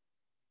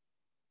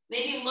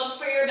 Maybe look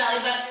for your belly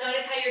button.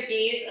 Notice how your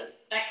gaze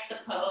affects the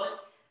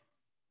pose.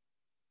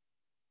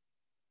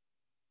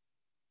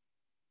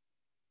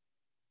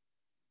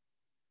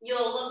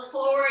 You'll look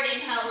forward,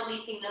 inhale,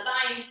 releasing the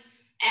bind.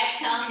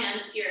 Exhale,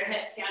 hands to your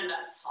hips, stand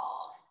up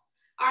tall.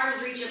 Arms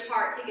reach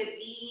apart, take a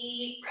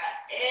deep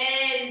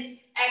breath in.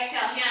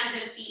 Exhale, hands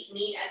and feet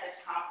meet at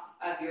the top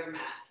of your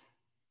mat.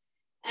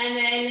 And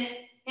then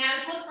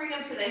hands, let's bring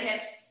them to the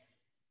hips.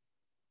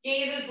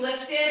 Gaze is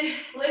lifted,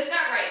 lift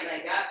that right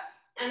leg up,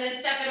 and then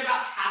step it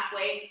about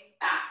halfway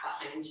back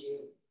behind you.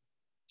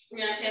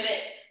 You're gonna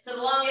pivot to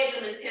the long edge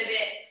and then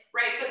pivot,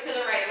 right foot to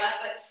the right,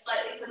 left foot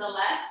slightly to the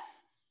left.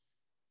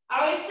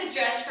 I always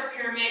suggest for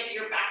pyramid,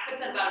 your back foot's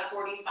at about a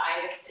 45.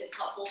 It's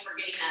helpful for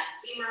getting that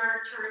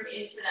femur turned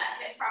into that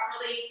hip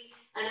properly.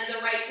 And then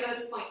the right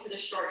toes point to the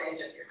short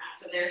edge of your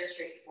mat, so they're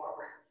straight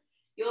forward.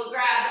 You'll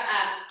grab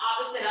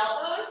opposite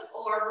elbows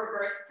or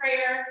reverse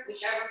prayer,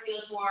 whichever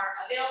feels more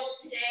available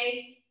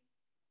today.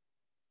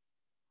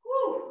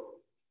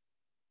 Whew.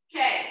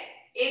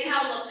 Okay,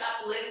 inhale, look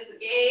up, lift the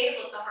gaze,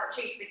 let the heart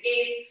chase the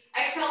gaze.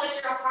 Exhale, let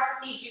your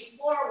heart lead you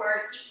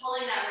forward. Keep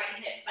pulling that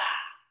right hip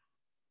back.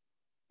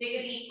 Take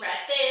a deep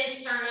breath in,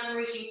 sternum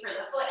reaching for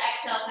the foot.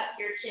 Exhale, tuck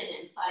your chin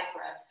in, 5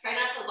 breaths. Try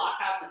not to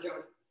lock out the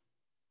joints.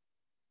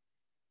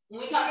 When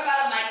we talk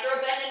about a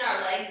micro bend in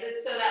our legs,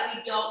 it's so that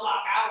we don't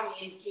lock out and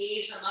we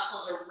engage the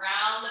muscles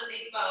around the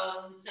big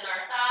bones in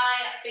our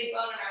thigh, that big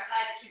bone in our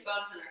thigh, the 2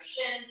 bones in our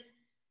shins,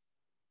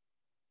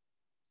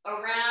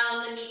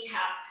 around the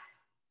kneecap.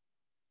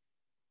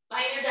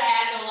 Find your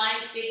diagonal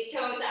line, big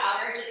toe to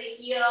outer edge of the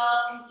heel,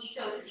 pinky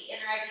toe to the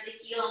inner edge of the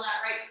heel on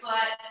that right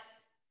foot.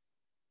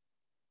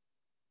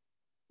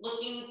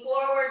 Looking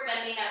forward,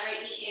 bending that right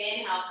knee,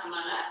 inhale, come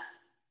on up.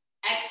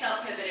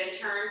 Exhale, pivot and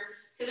turn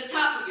to the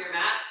top of your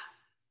mat.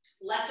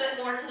 Left foot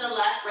more to the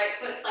left, right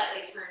foot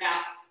slightly turned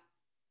out.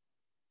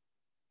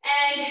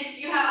 And if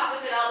you have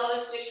opposite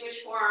elbows, switch which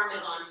forearm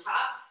is on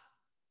top.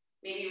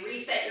 Maybe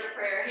reset your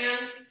prayer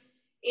hands.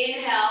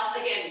 Inhale,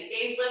 again,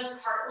 gaze lifts,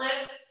 heart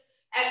lifts.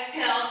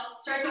 Exhale,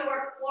 start to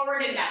work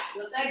forward and back.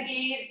 Let that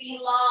gaze be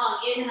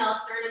long. Inhale,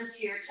 sternum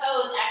to your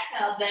toes.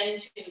 Exhale, then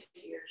chin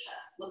to your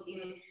chest.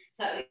 Looking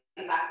slightly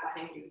back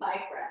behind you, 5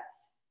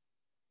 breaths.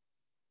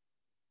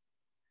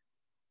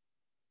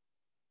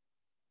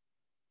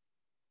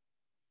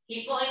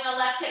 Keep pulling the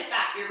left hip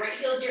back. Your right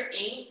heel is your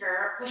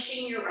anchor,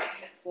 pushing your right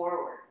hip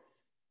forward.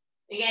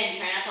 Again,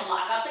 try not to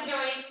lock out the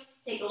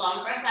joints. Take a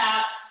long breath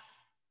out.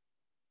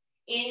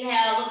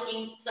 Inhale,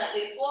 looking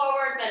slightly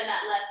forward, bend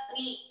that left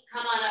knee.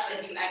 Come on up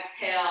as you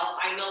exhale.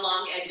 Find the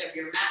long edge of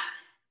your mat.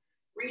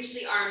 Reach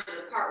the arms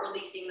apart,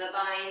 releasing the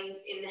binds.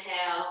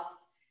 Inhale.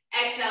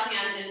 Exhale,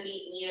 hands and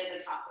feet meet at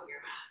the top of your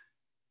mat.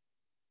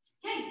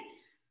 Okay.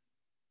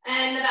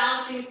 And the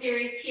balancing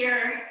series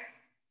here,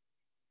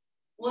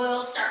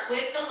 we'll start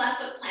with the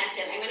left foot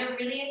planted. I'm going to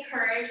really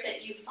encourage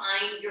that you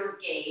find your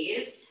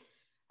gaze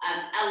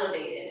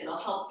elevated. It'll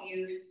help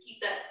you keep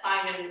that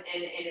spine in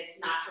its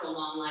natural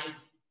long line.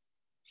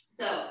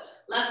 So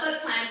left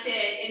foot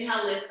planted,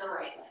 inhale, lift the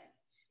right leg.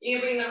 You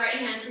can bring the right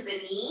hand to the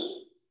knee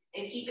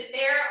and keep it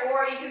there,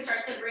 or you can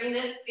start to bring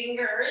the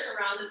fingers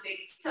around the big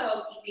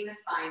toe, keeping the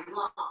spine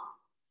long.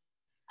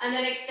 And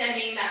then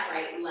extending that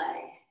right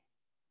leg.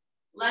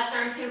 Left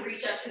arm can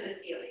reach up to the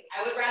ceiling.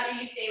 I would rather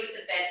you stay with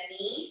the bent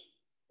knee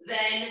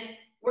than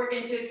work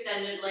into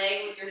extended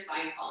leg with your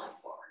spine falling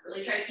forward.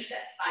 Really try to keep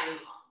that spine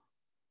long.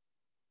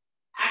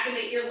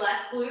 Activate your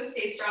left glute.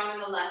 Stay strong in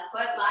the left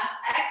foot. Last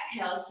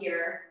exhale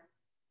here.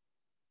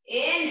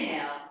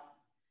 Inhale.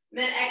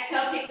 Then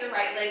exhale, take the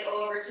right leg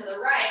over to the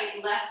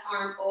right, left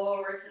arm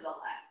over to the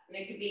left. And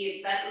it could be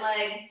a bent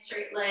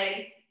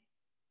leg,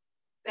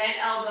 bent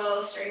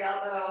elbow, straight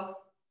elbow.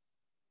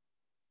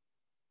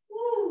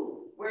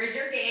 Woo. Where's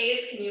your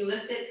gaze? Can you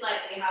lift it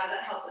slightly? How does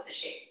that help with the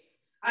shape?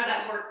 How does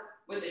that work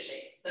with the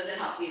shape? Does it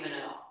help even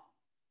at all?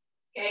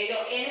 Okay,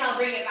 you'll inhale,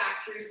 bring it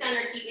back through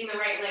center, keeping the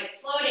right leg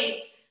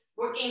floating,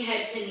 working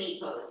head to knee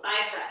pose. 5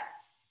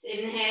 breaths.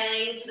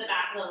 Inhaling to the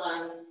back of the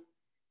lungs.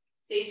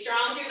 Stay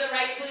strong through the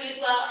right glute as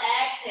well.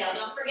 Exhale.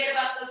 Don't forget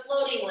about the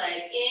floating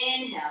leg.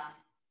 Inhale.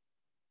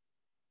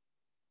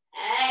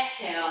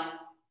 Exhale.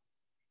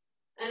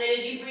 And then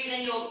as you breathe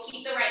in, you'll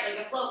keep the right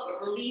leg afloat,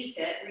 but release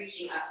it,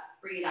 reaching up.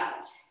 Breathe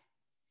out.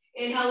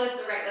 Inhale, lift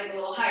the right leg a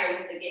little higher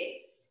with the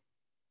gaze.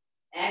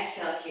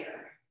 Exhale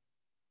here.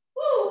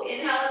 Woo!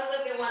 Inhale,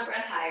 lift it 1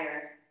 breath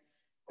higher.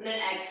 And then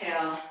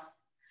exhale.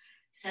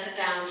 Set it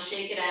down,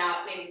 shake it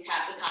out. Maybe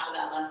tap the top of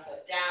that left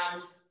foot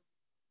down.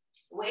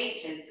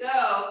 Wait to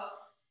go.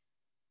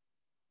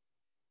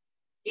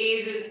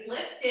 Gaze is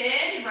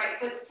lifted, right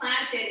foot's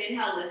planted.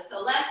 Inhale, lift the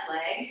left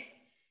leg.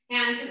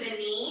 Hand to the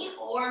knee,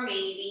 or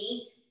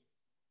maybe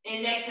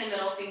index and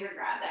middle finger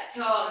grab that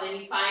toe. And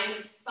then you find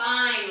the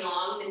spine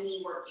long, the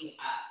knee working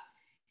up.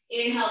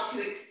 Inhale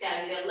to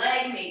extend the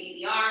leg, maybe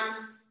the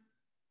arm.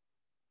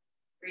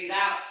 Breathe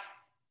out.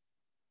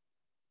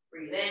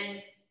 Breathe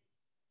in.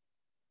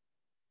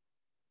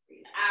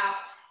 Breathe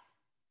out.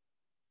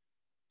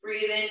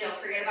 Breathe in. Don't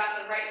forget about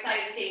the right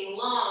side staying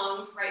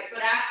long. Right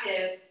foot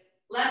active.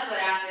 Left foot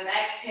active.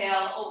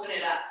 Exhale. Open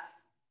it up.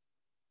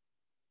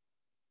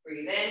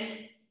 Breathe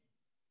in.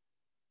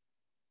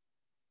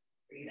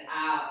 Breathe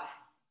out.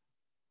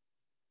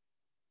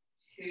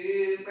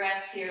 2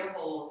 breaths here to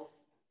hold.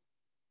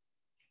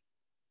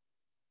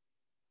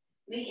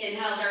 The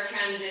inhales are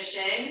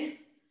transition.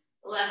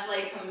 The left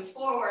leg comes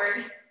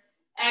forward.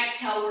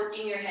 Exhale,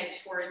 working your head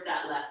towards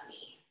that left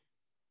knee.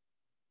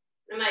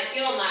 It might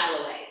feel a mile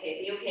away.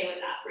 Okay, be okay with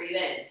that. Breathe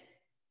in.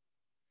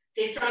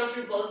 Stay strong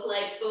through both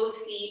legs,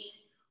 both feet.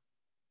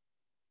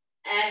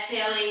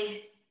 Exhaling.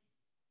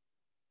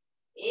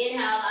 Inhale,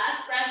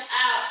 last breath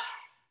out.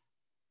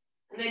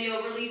 And then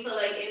you'll release the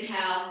leg,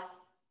 inhale.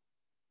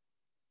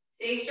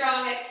 Stay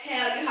strong,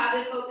 exhale. You have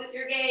this, focus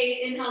your gaze.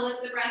 Inhale,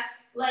 lift the breath,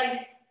 leg.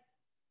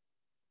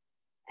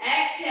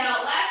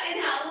 Exhale, last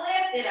inhale,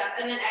 lift it up,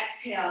 and then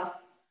exhale.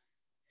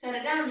 Set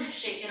it down,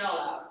 shake it all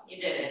out. You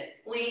did it.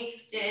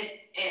 We did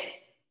it.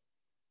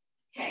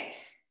 Okay.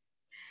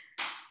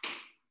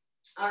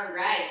 All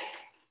right.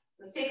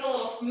 Let's take a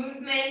little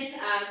movement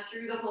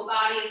through the whole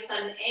body.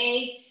 Sun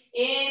A.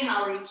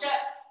 Inhale, reach up.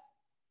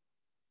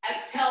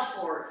 Exhale,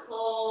 forward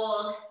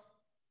fold.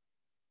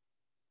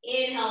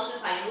 Inhale to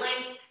find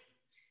length.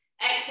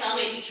 Exhale,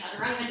 maybe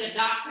chaturanga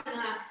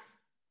dandasana.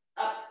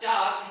 Up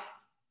dog.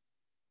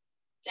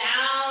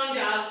 Down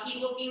dog.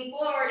 Keep looking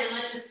forward and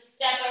let's just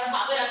step or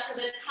hop it up to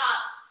the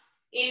top.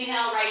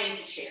 Inhale, right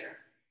into chair.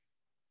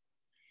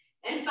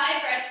 And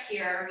 5 breaths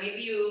here.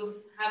 Maybe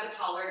you have a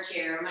taller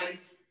chair.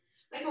 Mine's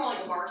more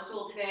like a bar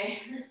stool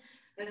today,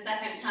 the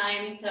second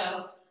time.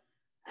 So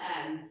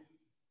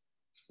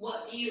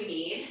what do you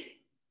need?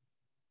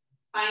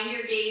 Find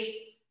your gaze.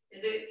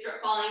 Is it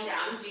falling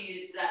down?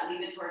 Does that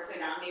leave the torso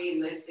down?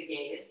 Maybe lift the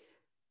gaze.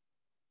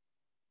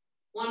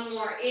 One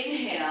more,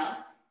 inhale.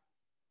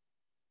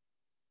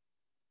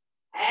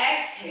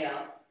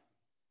 Exhale.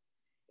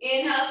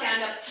 Inhale,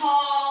 stand up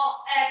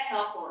tall.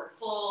 Exhale, forward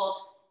fold.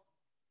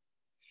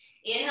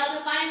 Inhale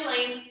to find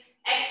length.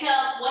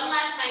 Exhale, one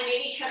last time,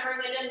 maybe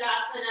chaturanga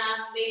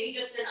dandasana, maybe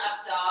just an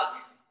up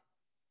dog.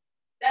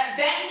 That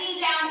bent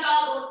knee down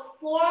dog, look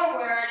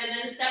forward and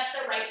then step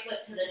the right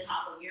foot to the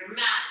top of your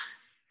mat.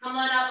 Come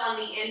on up on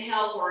the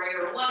inhale,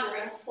 warrior one. We're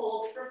gonna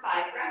hold for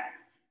 5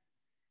 breaths.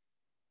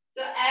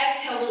 So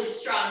exhale really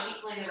strong,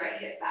 keep pulling the right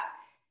hip back.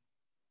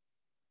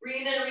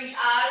 Breathe in, reach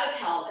out of the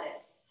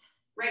pelvis.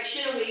 Right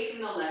shin away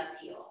from the left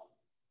heel.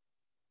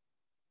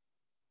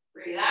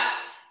 Breathe out.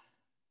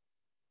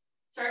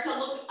 Start to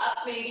look up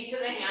maybe to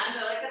the hands.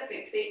 I like to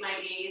fixate my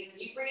gaze. As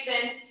you breathe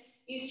in,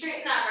 you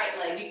straighten that right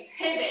leg. You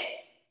pivot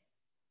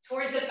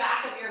towards the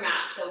back of your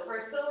mat. So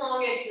first the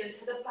long edge, then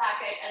to the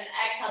back edge, and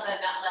exhale, bend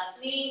that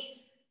left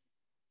knee.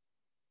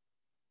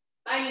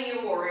 Finding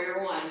your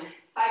warrior one.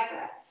 5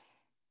 breaths.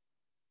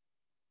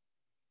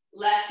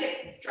 Left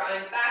hip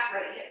drawing back,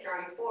 right hip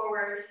drawing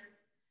forward.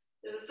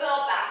 There's a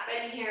full back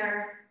bend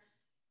here.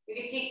 You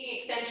can take the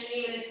extension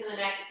even into the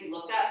neck if you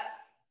look up.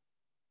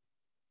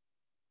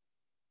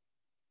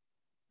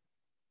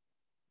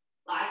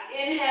 Last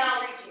inhale,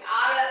 reaching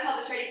out of that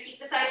pelvis, try to keep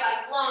the side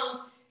bodies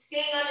long.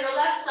 Staying on your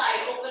left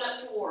side, open up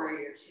to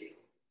warrior two.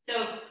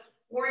 So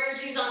warrior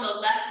two is on the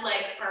left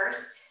leg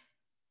first.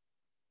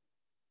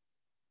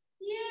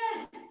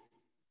 Yes.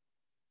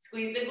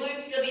 Squeeze the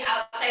glutes, feel the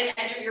outside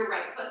edge of your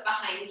right foot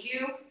behind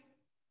you.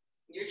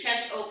 Your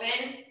chest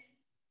open.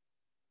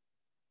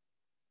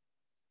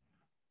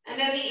 And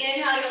then the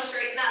inhale, you'll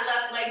straighten that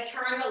left leg,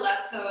 turn the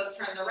left toes,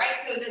 turn the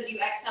right toes as you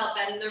exhale,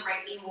 bend the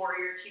right knee,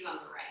 warrior two on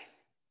the right.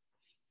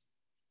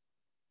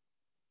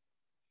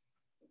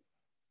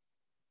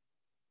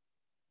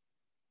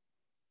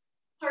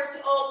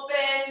 Heart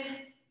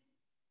open,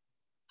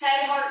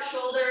 head, heart,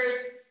 shoulders,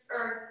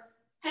 or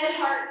head,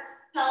 heart,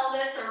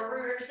 pelvis, or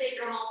root or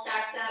sacrum all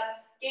stacked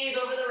up. Gaze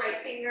over the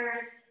right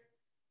fingers.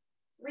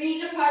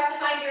 Reach apart to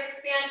find your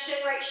expansion.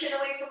 Right shin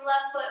away from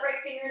left foot,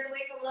 right fingers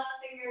away from left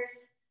fingers.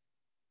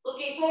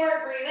 Looking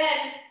forward, breathe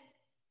in.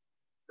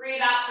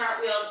 Breathe out,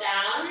 cartwheel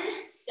down.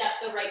 Step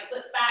the right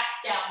foot back,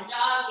 down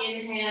dog,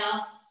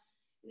 inhale.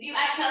 As you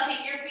exhale,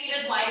 take your feet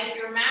as wide as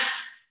your mat.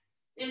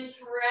 And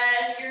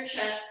press your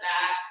chest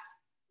back,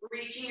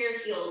 reaching your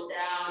heels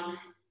down.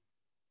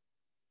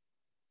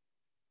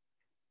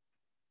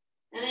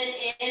 And then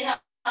inhale,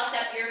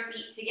 step your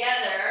feet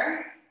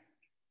together.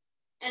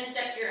 And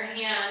step your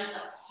hands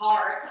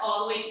apart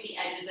all the way to the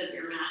edges of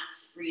your mat.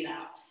 Breathe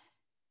out.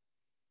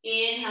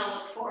 Inhale,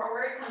 look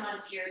forward, come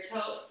onto your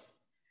toes.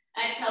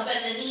 Exhale,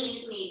 bend the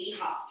knees, maybe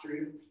hop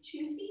through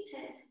to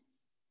seated.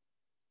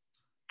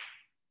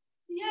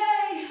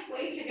 Yay,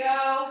 way to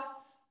go.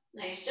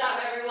 Nice job,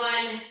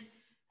 everyone.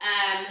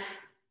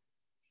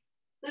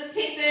 Let's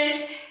take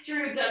this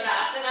through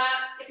Dandasana.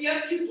 If you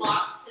have two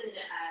blocks and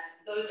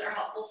those are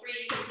helpful for you,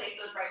 you can place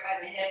those right by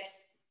the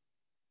hips.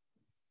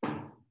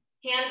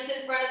 Hands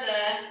in front of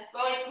the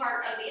bony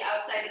part of the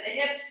outside of the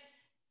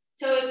hips.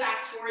 Toes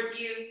back towards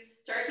you.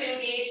 Start to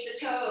engage the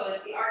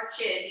toes, the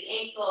arches, the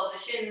ankles, the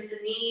shins,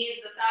 the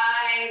knees, the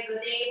thighs, the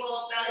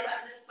navel, belly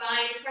button to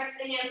spine. Press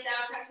the hands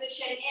down, tuck the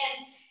chin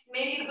in.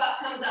 Maybe the butt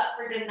comes up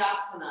for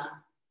Dandasana.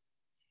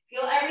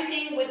 Feel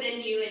everything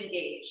within you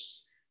engaged.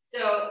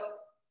 So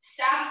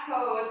staff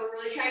pose, we're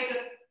really trying to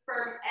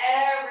firm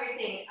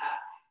everything up.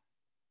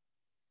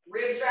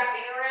 Ribs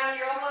wrapping around,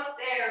 you're almost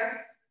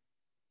there.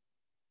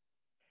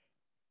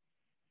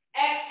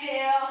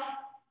 Exhale.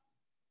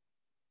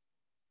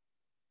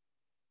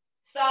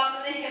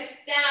 Soften the hips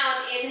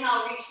down.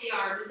 Inhale, reach the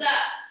arms up.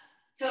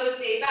 Toes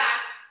stay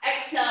back.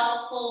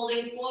 Exhale,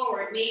 folding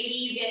forward. Maybe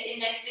you get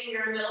index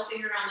finger and middle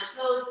finger on the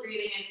toes,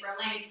 breathing in for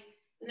length.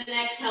 And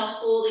then exhale,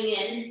 folding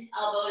in,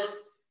 elbows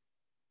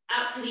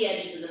out to the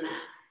edges of the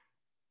mat.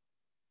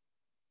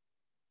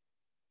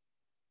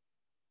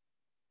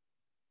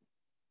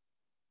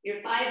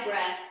 Your 5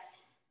 breaths.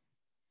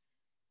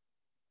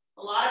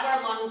 A lot of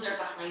our lungs are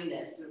behind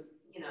us. So,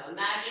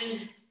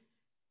 imagine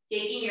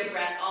taking your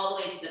breath all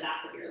the way to the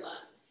back of your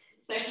lungs,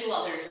 especially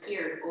while they're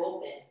here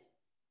open.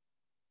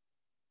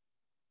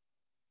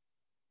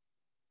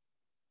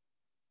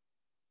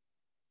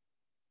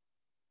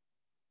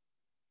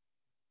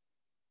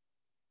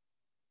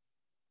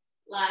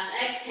 Last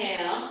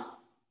exhale,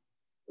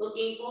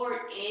 looking forward,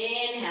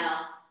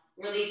 inhale,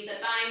 release the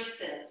spine,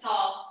 sit up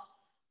tall.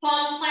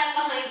 Palms plant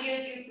behind you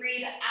as you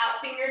breathe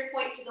out, fingers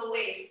point to the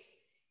waist.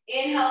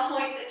 Inhale,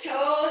 point the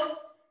toes,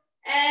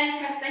 and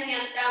press the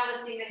hands down,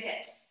 lifting the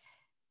hips.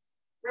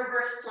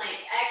 Reverse plank.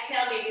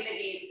 Exhale, maybe the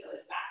gaze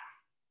goes back.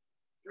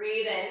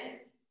 Breathe in.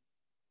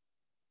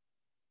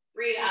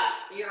 Breathe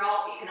out. You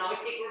can always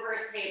take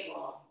reverse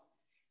table.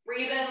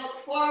 Breathe in,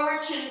 look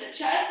forward, chin to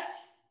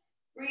chest.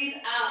 Breathe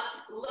out,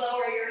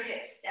 lower your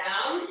hips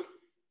down.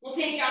 We'll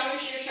take Janu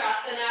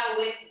Shirshasana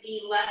with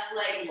the left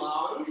leg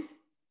long.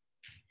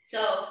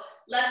 So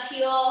left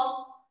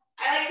heel,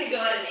 I like to go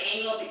at an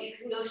angle, but you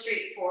can go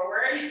straight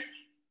forward.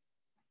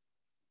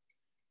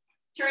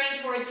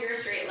 Turning towards your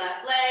straight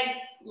left leg,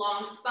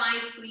 long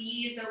spine,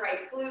 squeeze the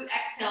right glute,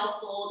 exhale,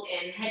 fold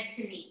in, head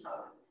to knee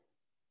pose.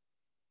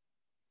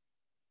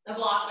 The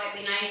block might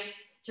be nice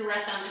to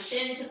rest on the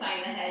shin to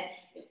find the head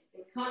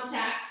in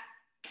contact.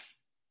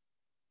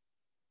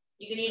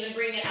 You can even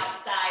bring it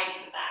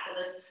outside the back of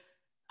this,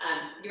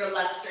 your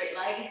left straight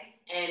leg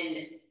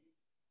and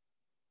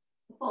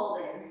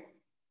fold in.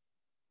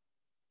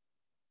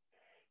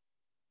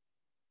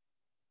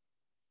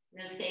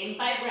 The same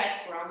 5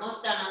 breaths, we're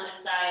almost done on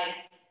this side.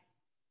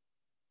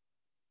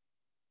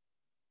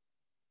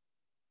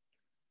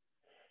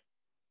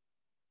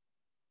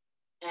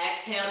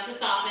 Exhale to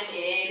soften,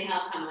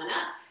 inhale, come on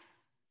up.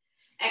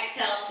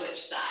 Exhale,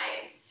 switch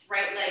sides.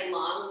 Right leg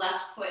long,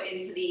 left foot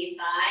into the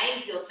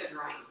thigh, heel to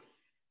groin.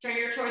 Turn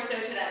your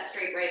torso to that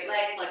straight right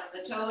leg, flex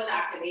the toes,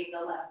 activate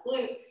the left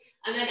glute,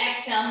 and then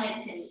exhale,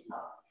 head to knee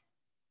pose.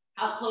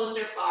 How close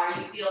or far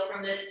you feel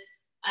from this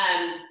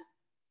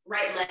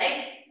right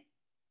leg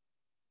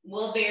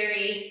will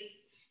vary.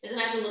 Doesn't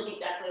have to look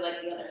exactly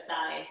like the other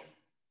side.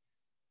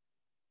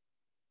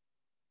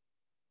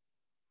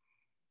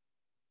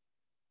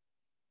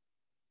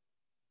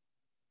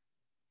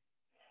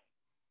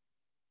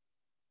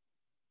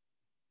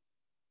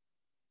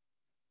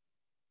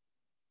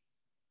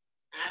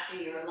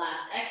 After your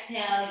last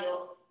exhale,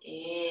 you'll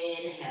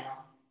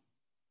inhale.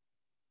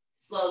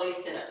 Slowly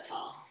sit up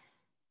tall.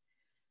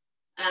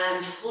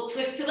 We'll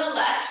twist to the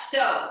left.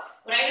 So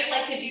what I just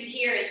like to do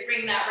here is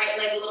bring that right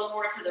leg a little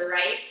more to the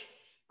right.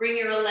 Bring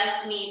your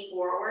left knee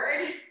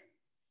forward.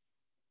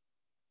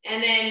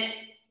 And then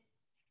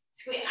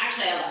squeeze.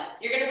 Actually, I love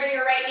it. You're going to bring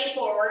your right knee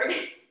forward.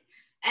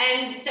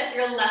 And step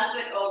your left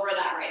foot over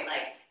that right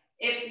leg.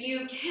 If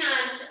you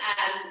can't,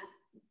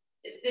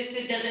 if this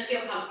doesn't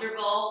feel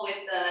comfortable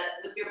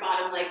with your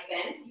bottom leg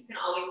bent, you can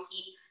always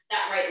keep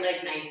that right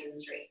leg nice and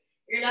straight.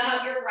 You're gonna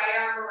have your right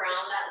arm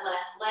around that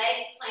left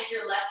leg, plant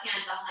your left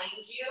hand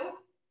behind you,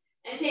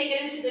 and take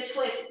it into the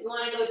twist. If you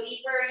wanna go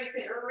deeper, you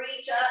can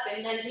reach up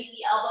and then take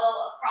the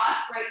elbow across,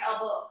 right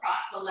elbow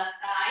across the left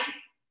thigh.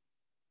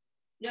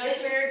 Notice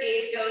where your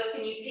gaze goes.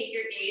 Can you take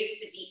your gaze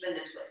to deepen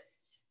the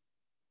twist?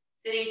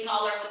 Sitting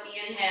taller with the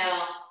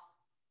inhale,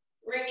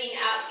 bringing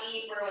out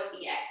deeper with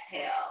the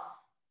exhale.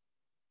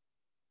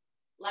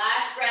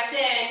 Last breath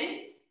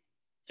in,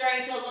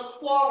 starting to look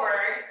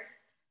forward.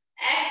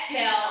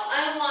 Exhale,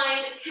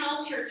 unwind,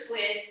 counter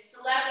twist,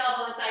 left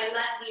elbow inside,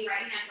 left knee,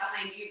 right hand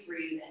behind you,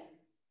 breathe in.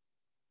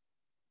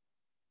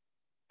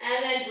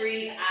 And then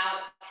breathe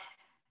out.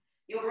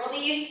 You'll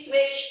release,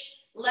 switch,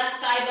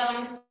 left thigh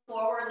bone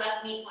forward,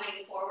 left knee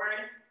pointing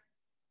forward.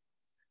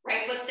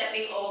 Right foot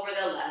stepping over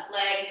the left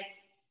leg.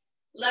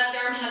 Left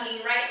arm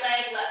hugging right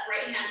leg, left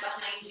right hand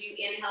behind you.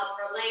 Inhale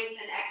for length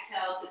and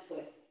exhale to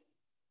twist.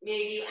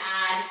 Maybe you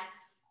add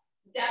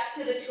depth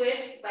to the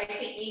twist by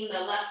taking the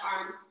left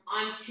arm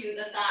onto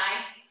the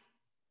thigh.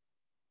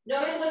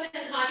 Notice what's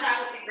in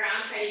contact with the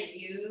ground. Try to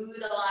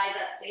utilize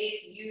that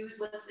space. Use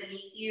what's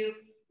beneath you.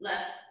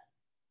 Left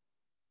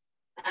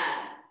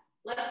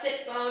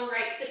sit bone,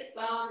 right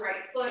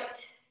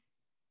foot,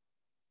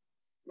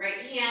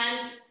 right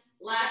hand.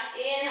 Last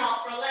inhale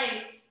for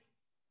length.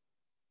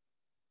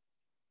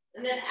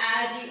 And then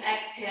as you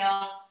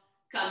exhale,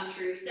 come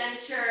through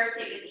center.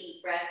 Take a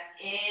deep breath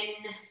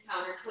in,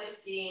 counter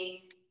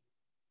twisting.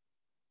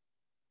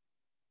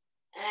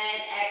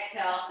 And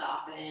exhale,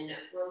 soften,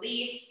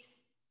 release.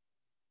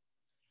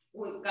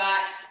 We've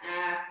got,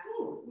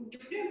 we're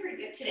doing pretty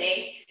good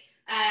today.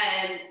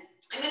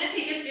 I'm gonna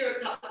take us through a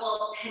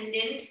couple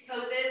pendant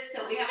poses.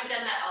 So we haven't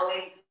done that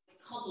always. It's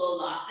called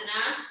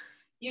Lolasana.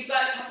 You've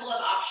got a couple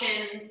of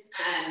options.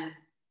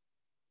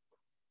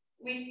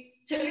 We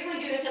typically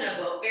do this in a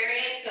boat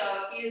variant.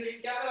 So if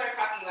you don't know what I'm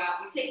talking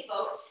about, we take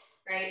boat,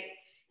 right?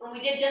 And we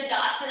did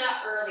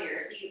Dandasana earlier.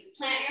 So you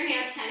plant your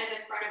hands kind of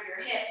in front of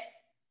your hips,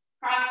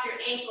 cross your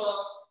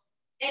ankles,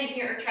 and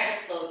here try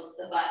to float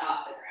the butt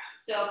off the ground.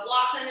 So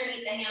blocks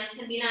underneath the hands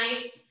can be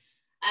nice.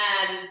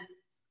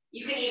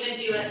 You can even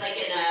do it like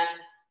in a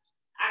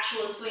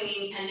actual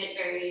swinging pendant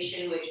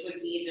variation, which would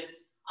be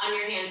just on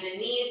your hands and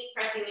knees,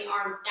 pressing the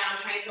arms down,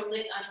 trying to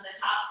lift onto the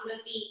tops of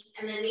the feet,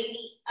 and then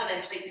maybe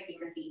eventually picking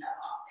the feet up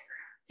off the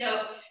ground. So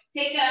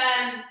take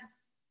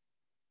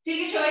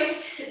a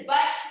choice,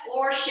 butt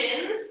or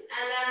shins,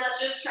 and then let's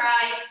just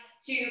try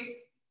to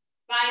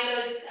find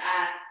those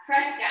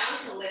press down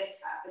to lift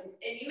up.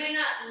 And you may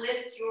not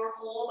lift your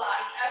whole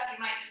body up, you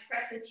might just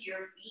press into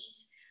your feet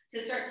to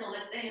start to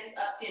lift the hips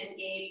up to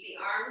engage the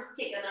arms.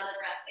 Take another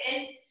breath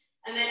in,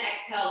 and then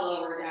exhale,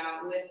 lower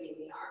down, lifting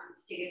the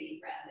arms. Take a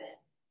deep breath in.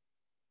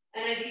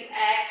 And as you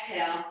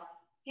exhale,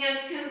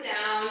 hands come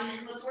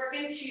down. Let's work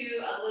into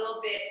a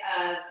little bit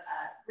of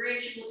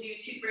bridge. We'll do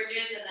 2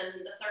 bridges, and then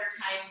the third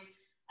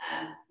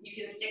time, you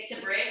can stick to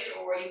bridge,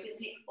 or you can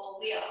take full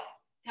wheel.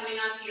 Coming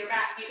onto your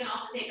back, you can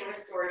also take a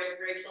restorative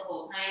bridge the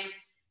whole time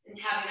and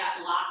having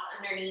that lock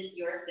underneath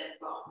your sit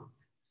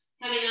bones.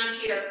 Coming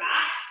onto your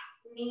backs,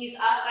 knees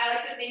up. I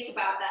like to think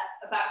about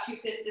that, about 2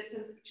 fist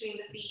distance between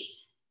the feet.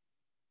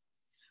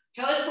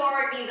 Toes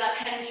forward, knees up,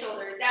 head and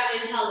shoulders down.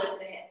 Inhale, lift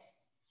the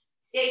hips.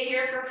 Stay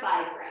here for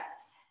 5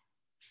 breaths.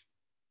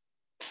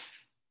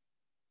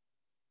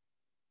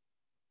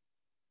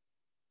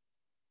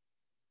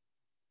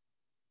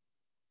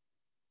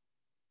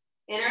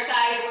 Inner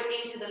thighs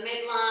working to the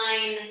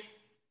midline.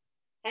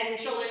 Head and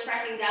shoulders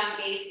pressing down,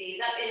 gaze stays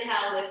up.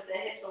 Inhale, lift the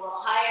hips a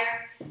little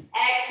higher.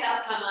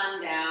 Exhale, come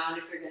on down.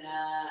 If you're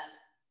gonna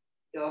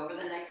go for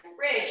the next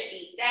bridge,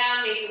 feet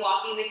down, maybe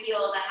walking the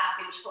heels a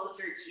 ½ inch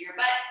closer to your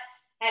butt.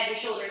 Head and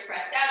shoulders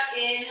pressed down.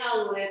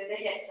 Inhale, lift the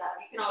hips up.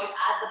 You can always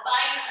add the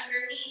bind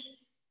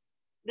underneath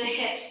the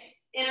hips,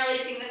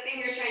 interlacing the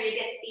fingers, trying to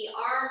get the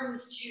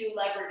arms to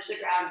leverage the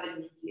ground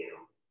beneath you.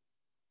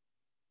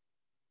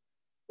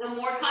 The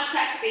more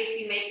contact space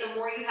you make, the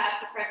more you have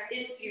to press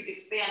into to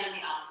expand in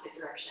the opposite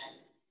direction.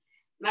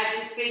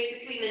 Imagine space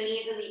between the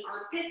knees and the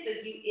armpits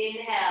as you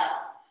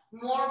inhale.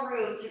 More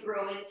room to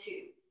grow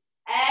into.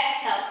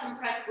 Exhale,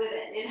 compress with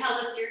it. Inhale,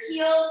 lift your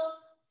heels.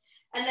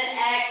 And then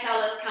exhale,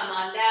 let's come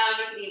on down.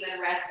 You can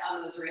even rest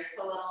on those wrists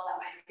a little.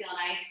 That might feel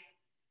nice.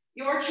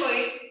 Your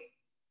choice,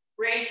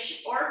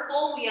 bridge or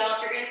full wheel.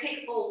 If you're going to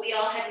take full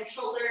wheel, head and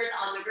shoulders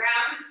on the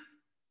ground.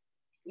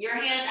 Your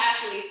hands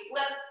actually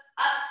flip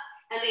up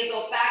and they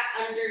go back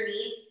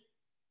underneath.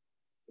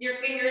 Your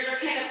fingers are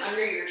kind of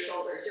under your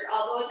shoulders. Your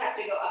elbows have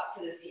to go up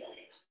to the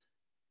ceiling.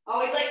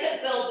 Always like to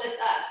build this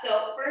up.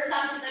 So first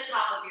onto the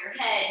top of your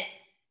head,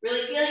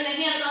 really feeling the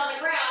hands on the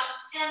ground,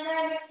 and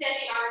then extend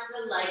the arms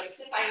and legs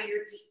to find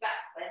your deep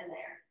back bend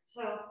there.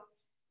 So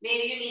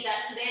maybe you need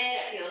that today.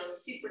 That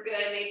feels super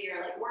good. Maybe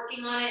you're like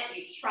working on it.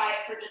 You try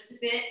it for just a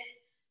bit.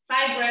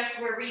 5 breaths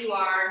wherever you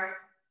are.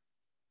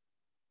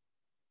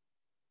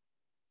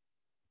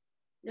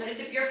 Notice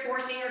if you're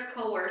forcing or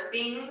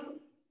coercing,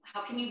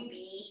 how can you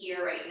be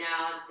here right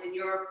now and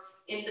you're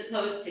in the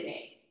pose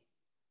today?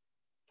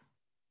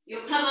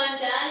 You'll come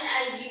undone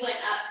as you went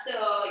up,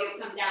 so you'll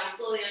come down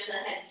slowly onto the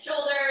head and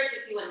shoulders.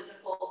 If you went to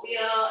full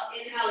wheel,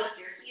 inhale, lift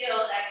your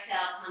heels,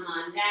 exhale, come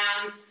on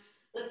down.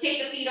 Let's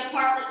take the feet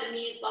apart, let the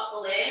knees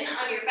buckle in.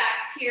 On your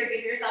backs here,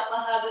 give yourself a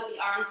hug with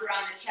the arms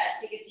around the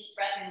chest. Take a deep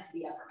breath into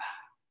the upper back.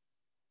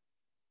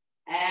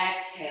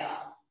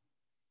 Exhale.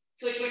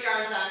 Switch which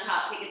arms on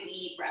top, take a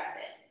deep breath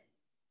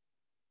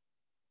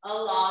in. A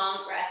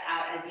long breath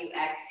out as you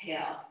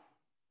exhale.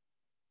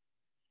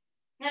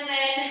 And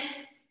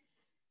then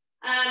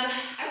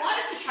I want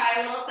us to try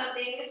a little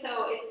something,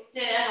 so it's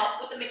to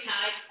help with the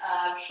mechanics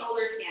of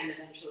shoulder stand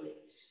eventually.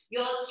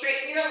 You'll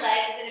straighten your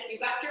legs, and if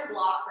you've got your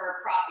block or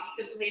a prop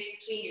you can place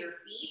between your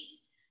feet,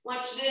 I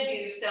want you to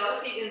do so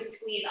you can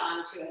squeeze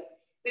onto it.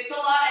 If it's a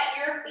lot at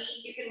your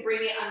feet, you can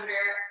bring it under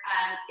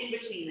in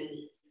between the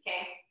knees,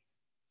 okay?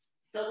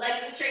 So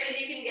legs as straight as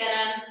you can get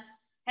them.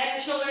 Head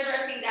and shoulders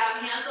resting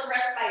down, hands will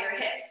rest by your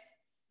hips.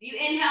 As you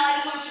inhale, I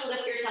just want you to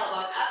lift your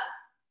tailbone up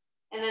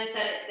and then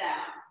set it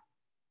down.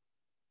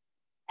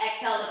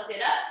 Exhale, lift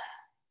it up,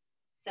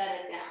 set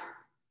it down.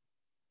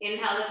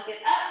 Inhale, lift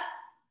it up,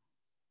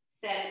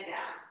 set it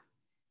down.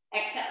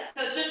 Exhale,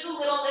 so it's just a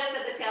little lift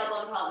of the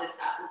tailbone, pelvis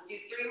up. Let's do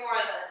 3 more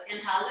of those.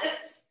 Inhale,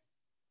 lift,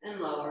 and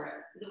lower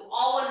it. Do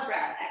all one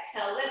breath.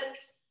 Exhale, lift,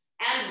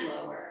 and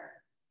lower.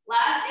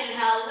 Last,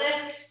 inhale,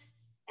 lift,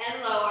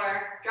 and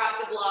lower. Drop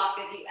the block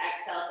as you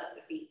exhale, set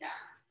the feet down.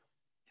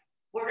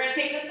 We're gonna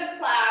take this to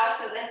plow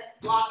so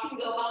that block can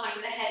go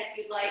behind the head if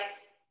you'd like.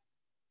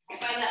 I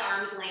find that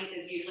arm's length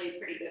is usually a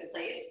pretty good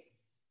place.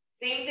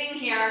 Same thing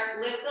here,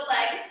 lift the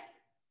legs.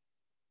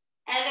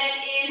 And then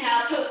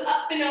inhale, toes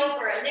up and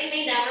over, and they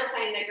may never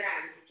find the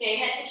ground. Okay,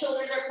 head and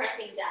shoulders are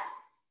pressing down.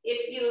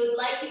 If you'd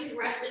like, you can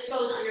rest the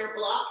toes on your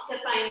block to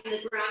find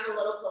the ground a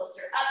little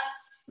closer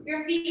up.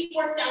 Your feet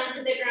work down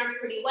to the ground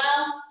pretty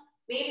well.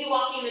 Maybe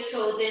walking the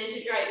toes in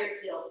to drive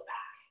your heels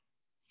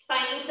back.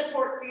 Finding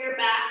support for your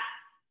back.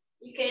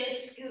 You can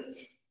scoot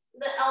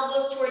the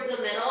elbows towards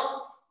the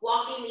middle,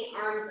 walking the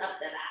arms up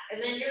the back.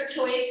 And then your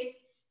choice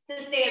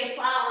to stay in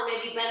plow or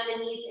maybe bend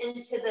the knees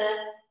into the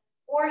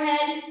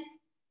forehead,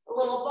 a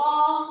little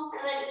ball,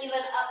 and then even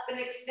up and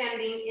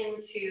extending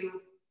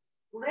into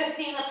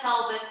lifting the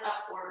pelvis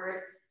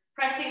upward,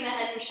 pressing the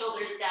head and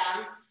shoulders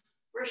down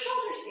for a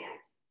shoulder stand.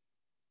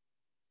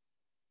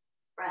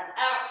 Breath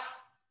out.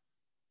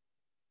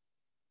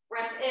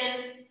 Breath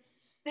in.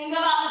 Think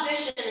of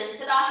opposition in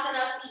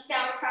Tadasana, feet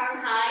down,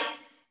 crown high.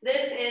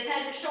 This is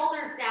head and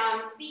shoulders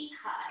down, feet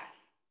high.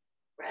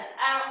 Breath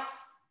out.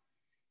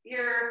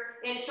 You're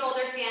in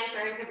shoulder stand,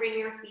 starting to bring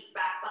your feet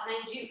back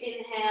behind you.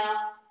 Inhale.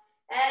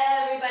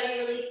 Everybody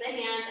release the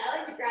hands. I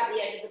like to grab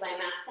the edges of my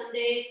mat some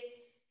days,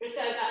 just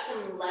so I've got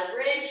some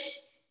leverage.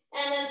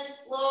 And then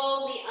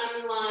slowly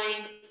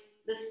unwind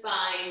the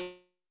spine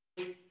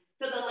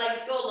so the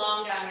legs go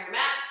long down your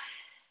mat.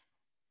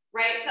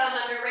 Right thumb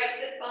under right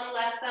sit bone,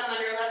 left thumb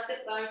under left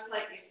sit bone. So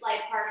like you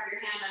slide part of your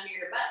hand under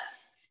your butt.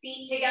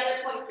 Feet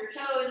together, point your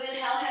toes.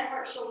 Inhale, head,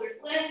 heart, shoulders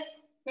lift.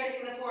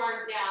 Pressing the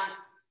forearms down.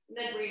 And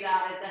then breathe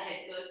out as the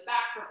head goes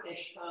back for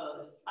fish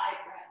pose. 5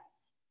 breaths.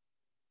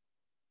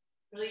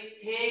 Really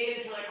dig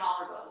into the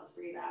collarbones.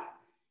 Breathe out.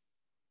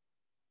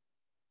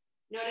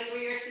 Notice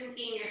where you're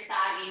sinking, you're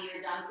sagging,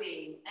 you're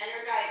dumping.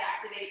 Energize,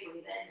 activate,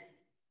 breathe in.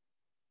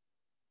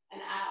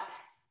 And out.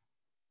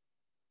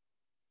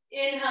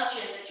 Inhale,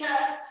 chin to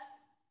chest.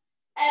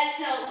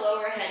 Exhale,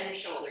 lower head and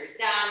shoulders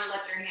down.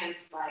 Let your hands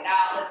slide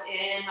out. Let's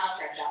inhale,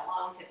 stretch out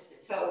long tips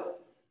to toes.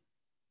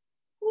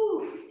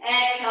 Whew.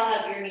 Exhale,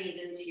 hug your knees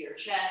into your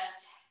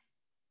chest.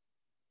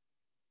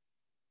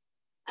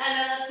 And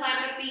then let's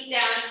plant the feet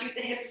down, scoot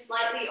the hips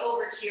slightly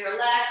over to your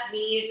left,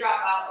 knees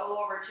drop out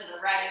over to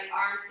the right,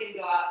 arms can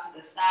go out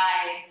to the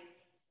side.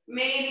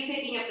 Maybe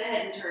picking up the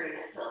head and turning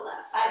it to the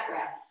left. 5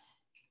 breaths.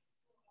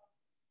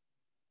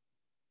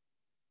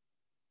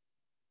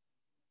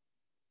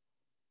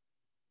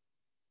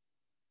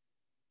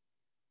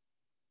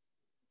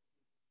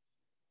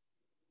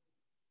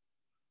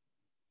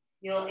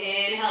 You'll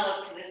inhale,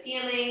 look to the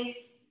ceiling.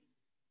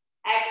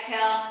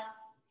 Exhale,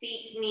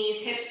 feet,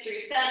 knees, hips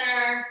through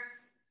center.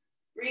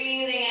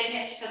 Breathing in,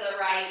 hips to the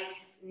right,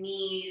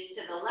 knees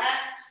to the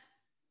left.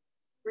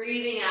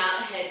 Breathing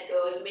out, head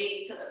goes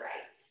maybe to the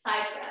right. 5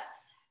 breaths.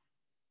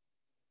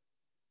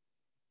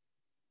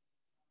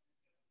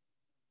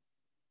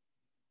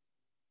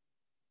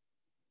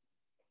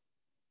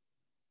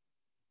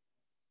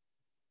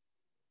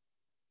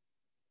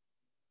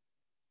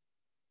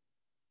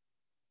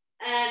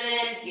 And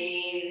then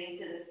gazing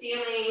to the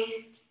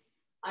ceiling.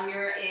 On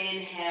your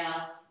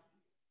inhale,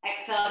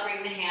 exhale,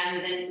 bring the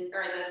hands in,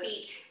 or the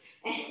feet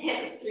and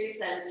hips through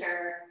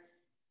center.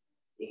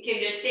 You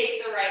can just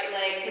take the right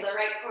leg to the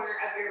right corner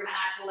of your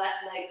mat, left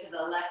leg to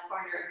the left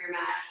corner of your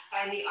mat.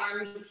 Find the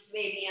arms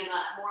maybe in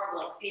a more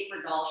of like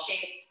paper doll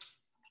shape.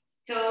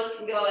 Toes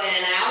can go in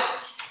and out.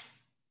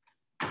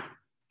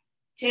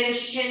 Chin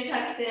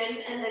tucks in,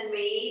 and then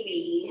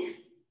maybe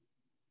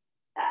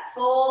that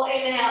full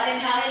inhale,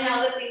 inhale,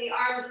 inhale, lifting the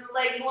arms and the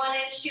legs 1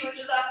 inch, 2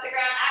 inches off the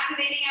ground,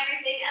 activating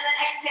everything, and then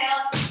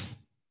exhale,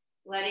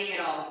 letting it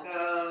all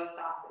go,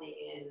 softening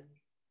in.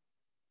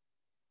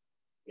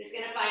 You're just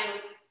gonna find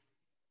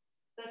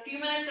a few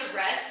minutes of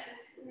rest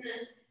in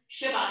the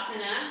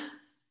Shavasana.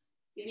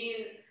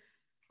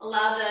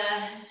 Allow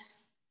the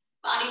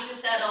body to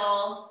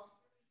settle.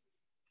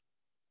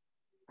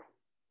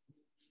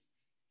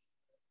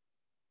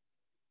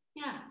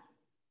 Yeah.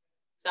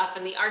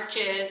 Soften the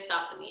arches,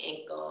 soften the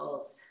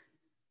ankles.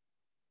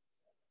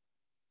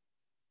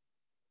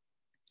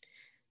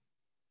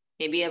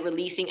 Maybe a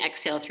releasing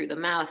exhale through the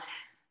mouth.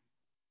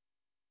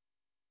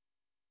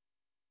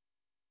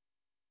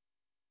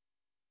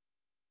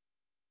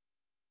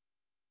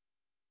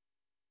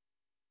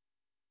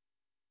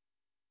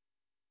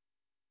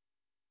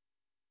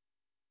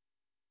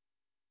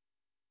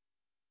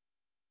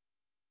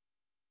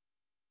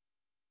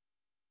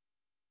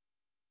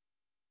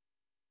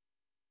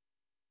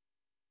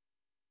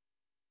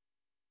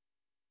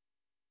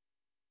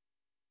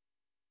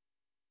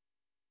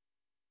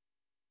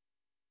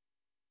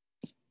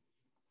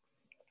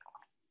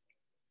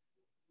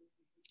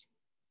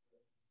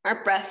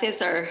 Our breath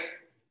is our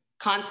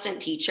constant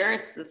teacher.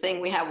 It's the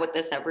thing we have with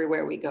us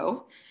everywhere we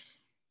go.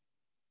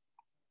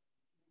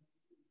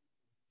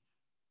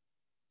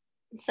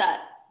 It's that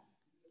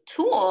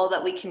tool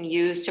that we can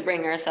use to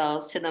bring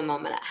ourselves to the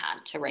moment at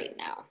hand, to right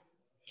now.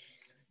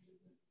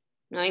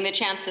 Knowing the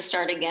chance to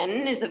start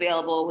again is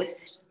available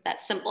with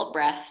that simple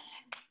breath.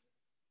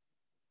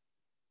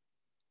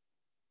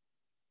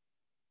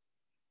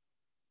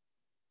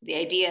 The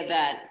idea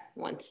that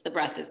once the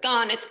breath is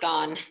gone, it's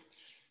gone.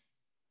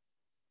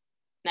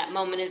 That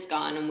moment is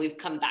gone and we've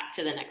come back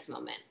to the next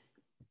moment.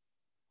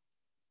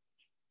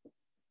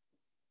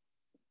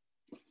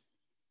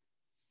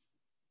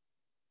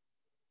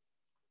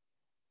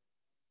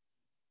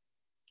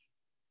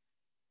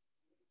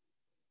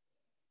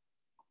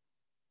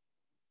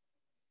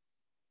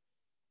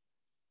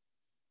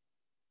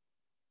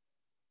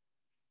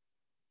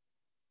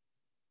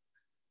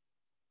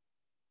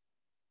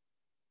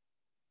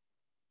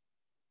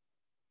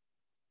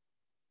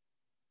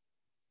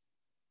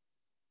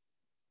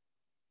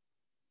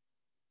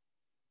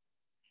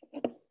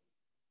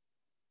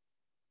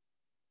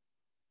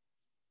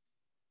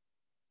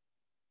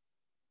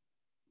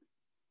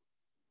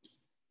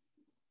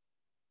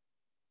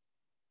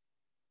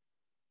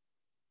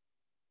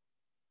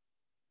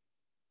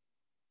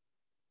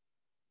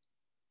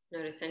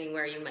 Notice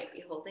anywhere you might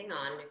be holding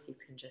on, if you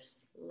can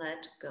just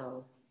let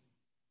go.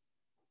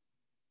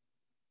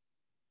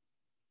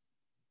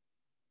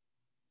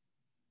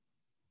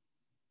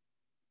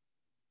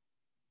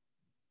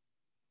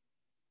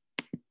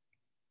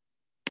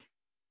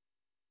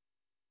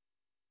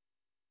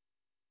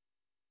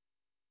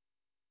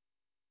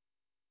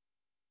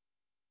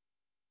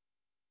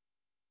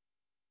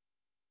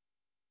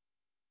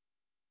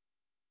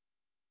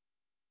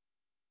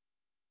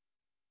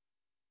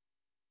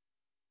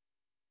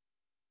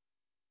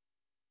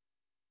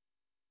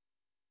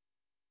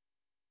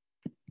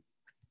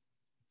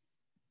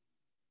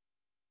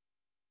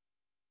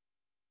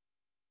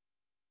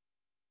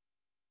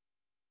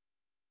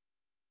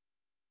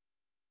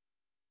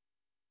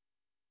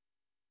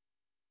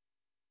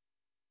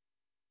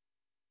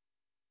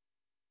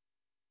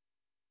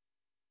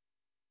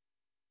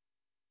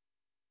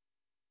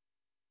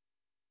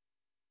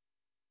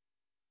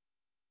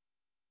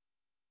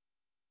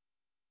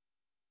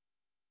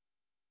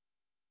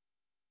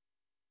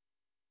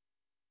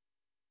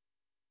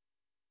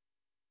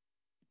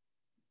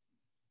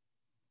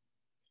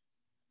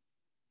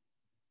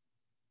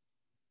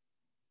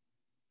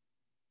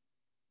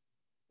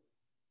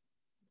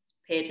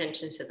 Pay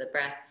attention to the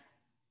breath,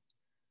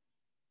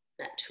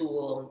 that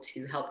tool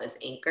to help us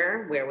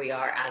anchor where we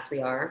are as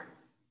we are.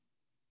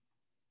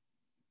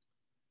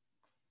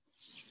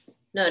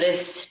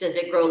 Notice, does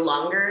it grow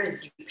longer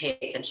as you pay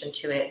attention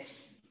to it?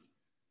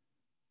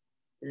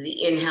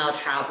 The inhale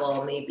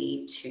travel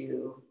maybe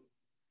to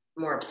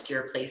more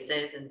obscure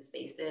places and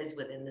spaces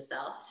within the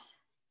self.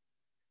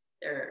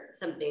 There's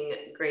something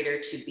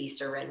greater to be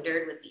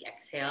surrendered with the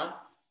exhale.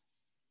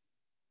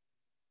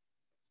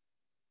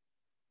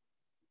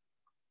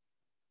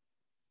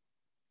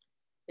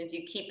 As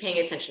you keep paying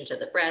attention to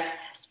the breath,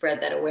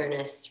 spread that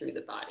awareness through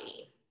the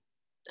body,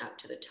 out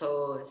to the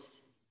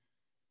toes,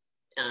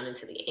 down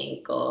into the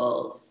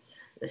ankles,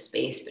 the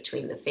space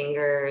between the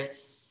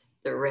fingers,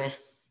 the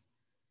wrists,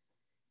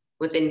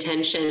 with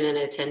intention and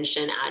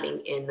attention adding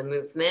in the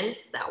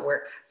movements that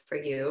work for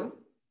you.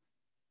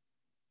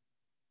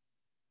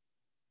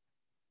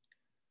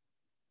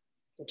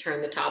 And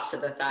turn the tops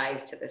of the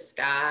thighs to the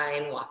sky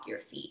and walk your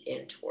feet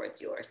in towards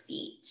your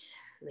seat.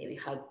 Maybe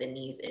hug the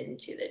knees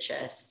into the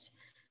chest.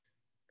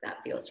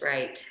 That feels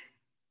right.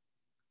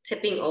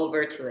 Tipping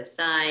over to a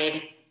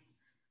side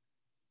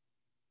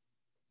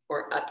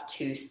or up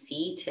to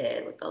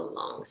seated with a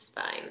long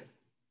spine.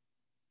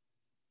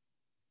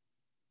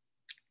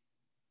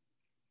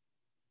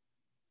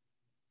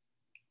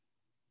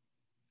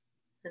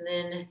 And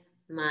then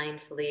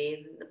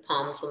Mindfully, the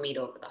palms will meet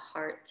over the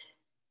heart.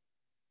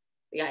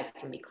 The eyes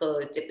can be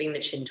closed, dipping the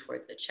chin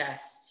towards the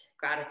chest.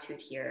 Gratitude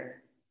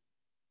here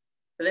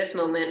for this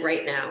moment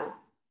right now.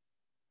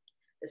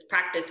 This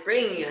practice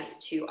bringing us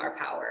to our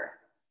power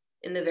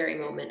in the very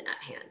moment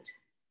at hand.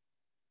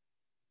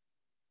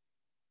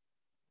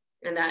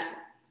 And that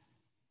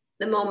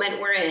the moment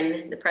we're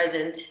in, the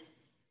present,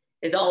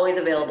 is always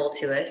available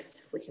to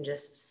us. If we can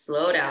just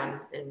slow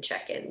down and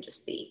check in,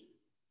 just be.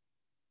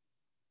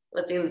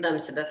 Lifting the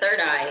thumbs to the third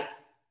eye.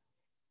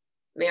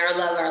 May our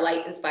love, our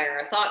light inspire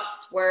our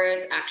thoughts,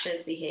 words,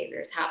 actions,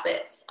 behaviors,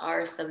 habits,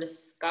 our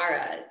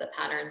samskaras, the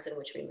patterns in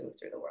which we move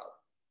through the world.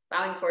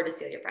 Bowing forward to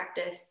seal your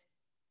practice.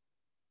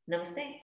 Namaste.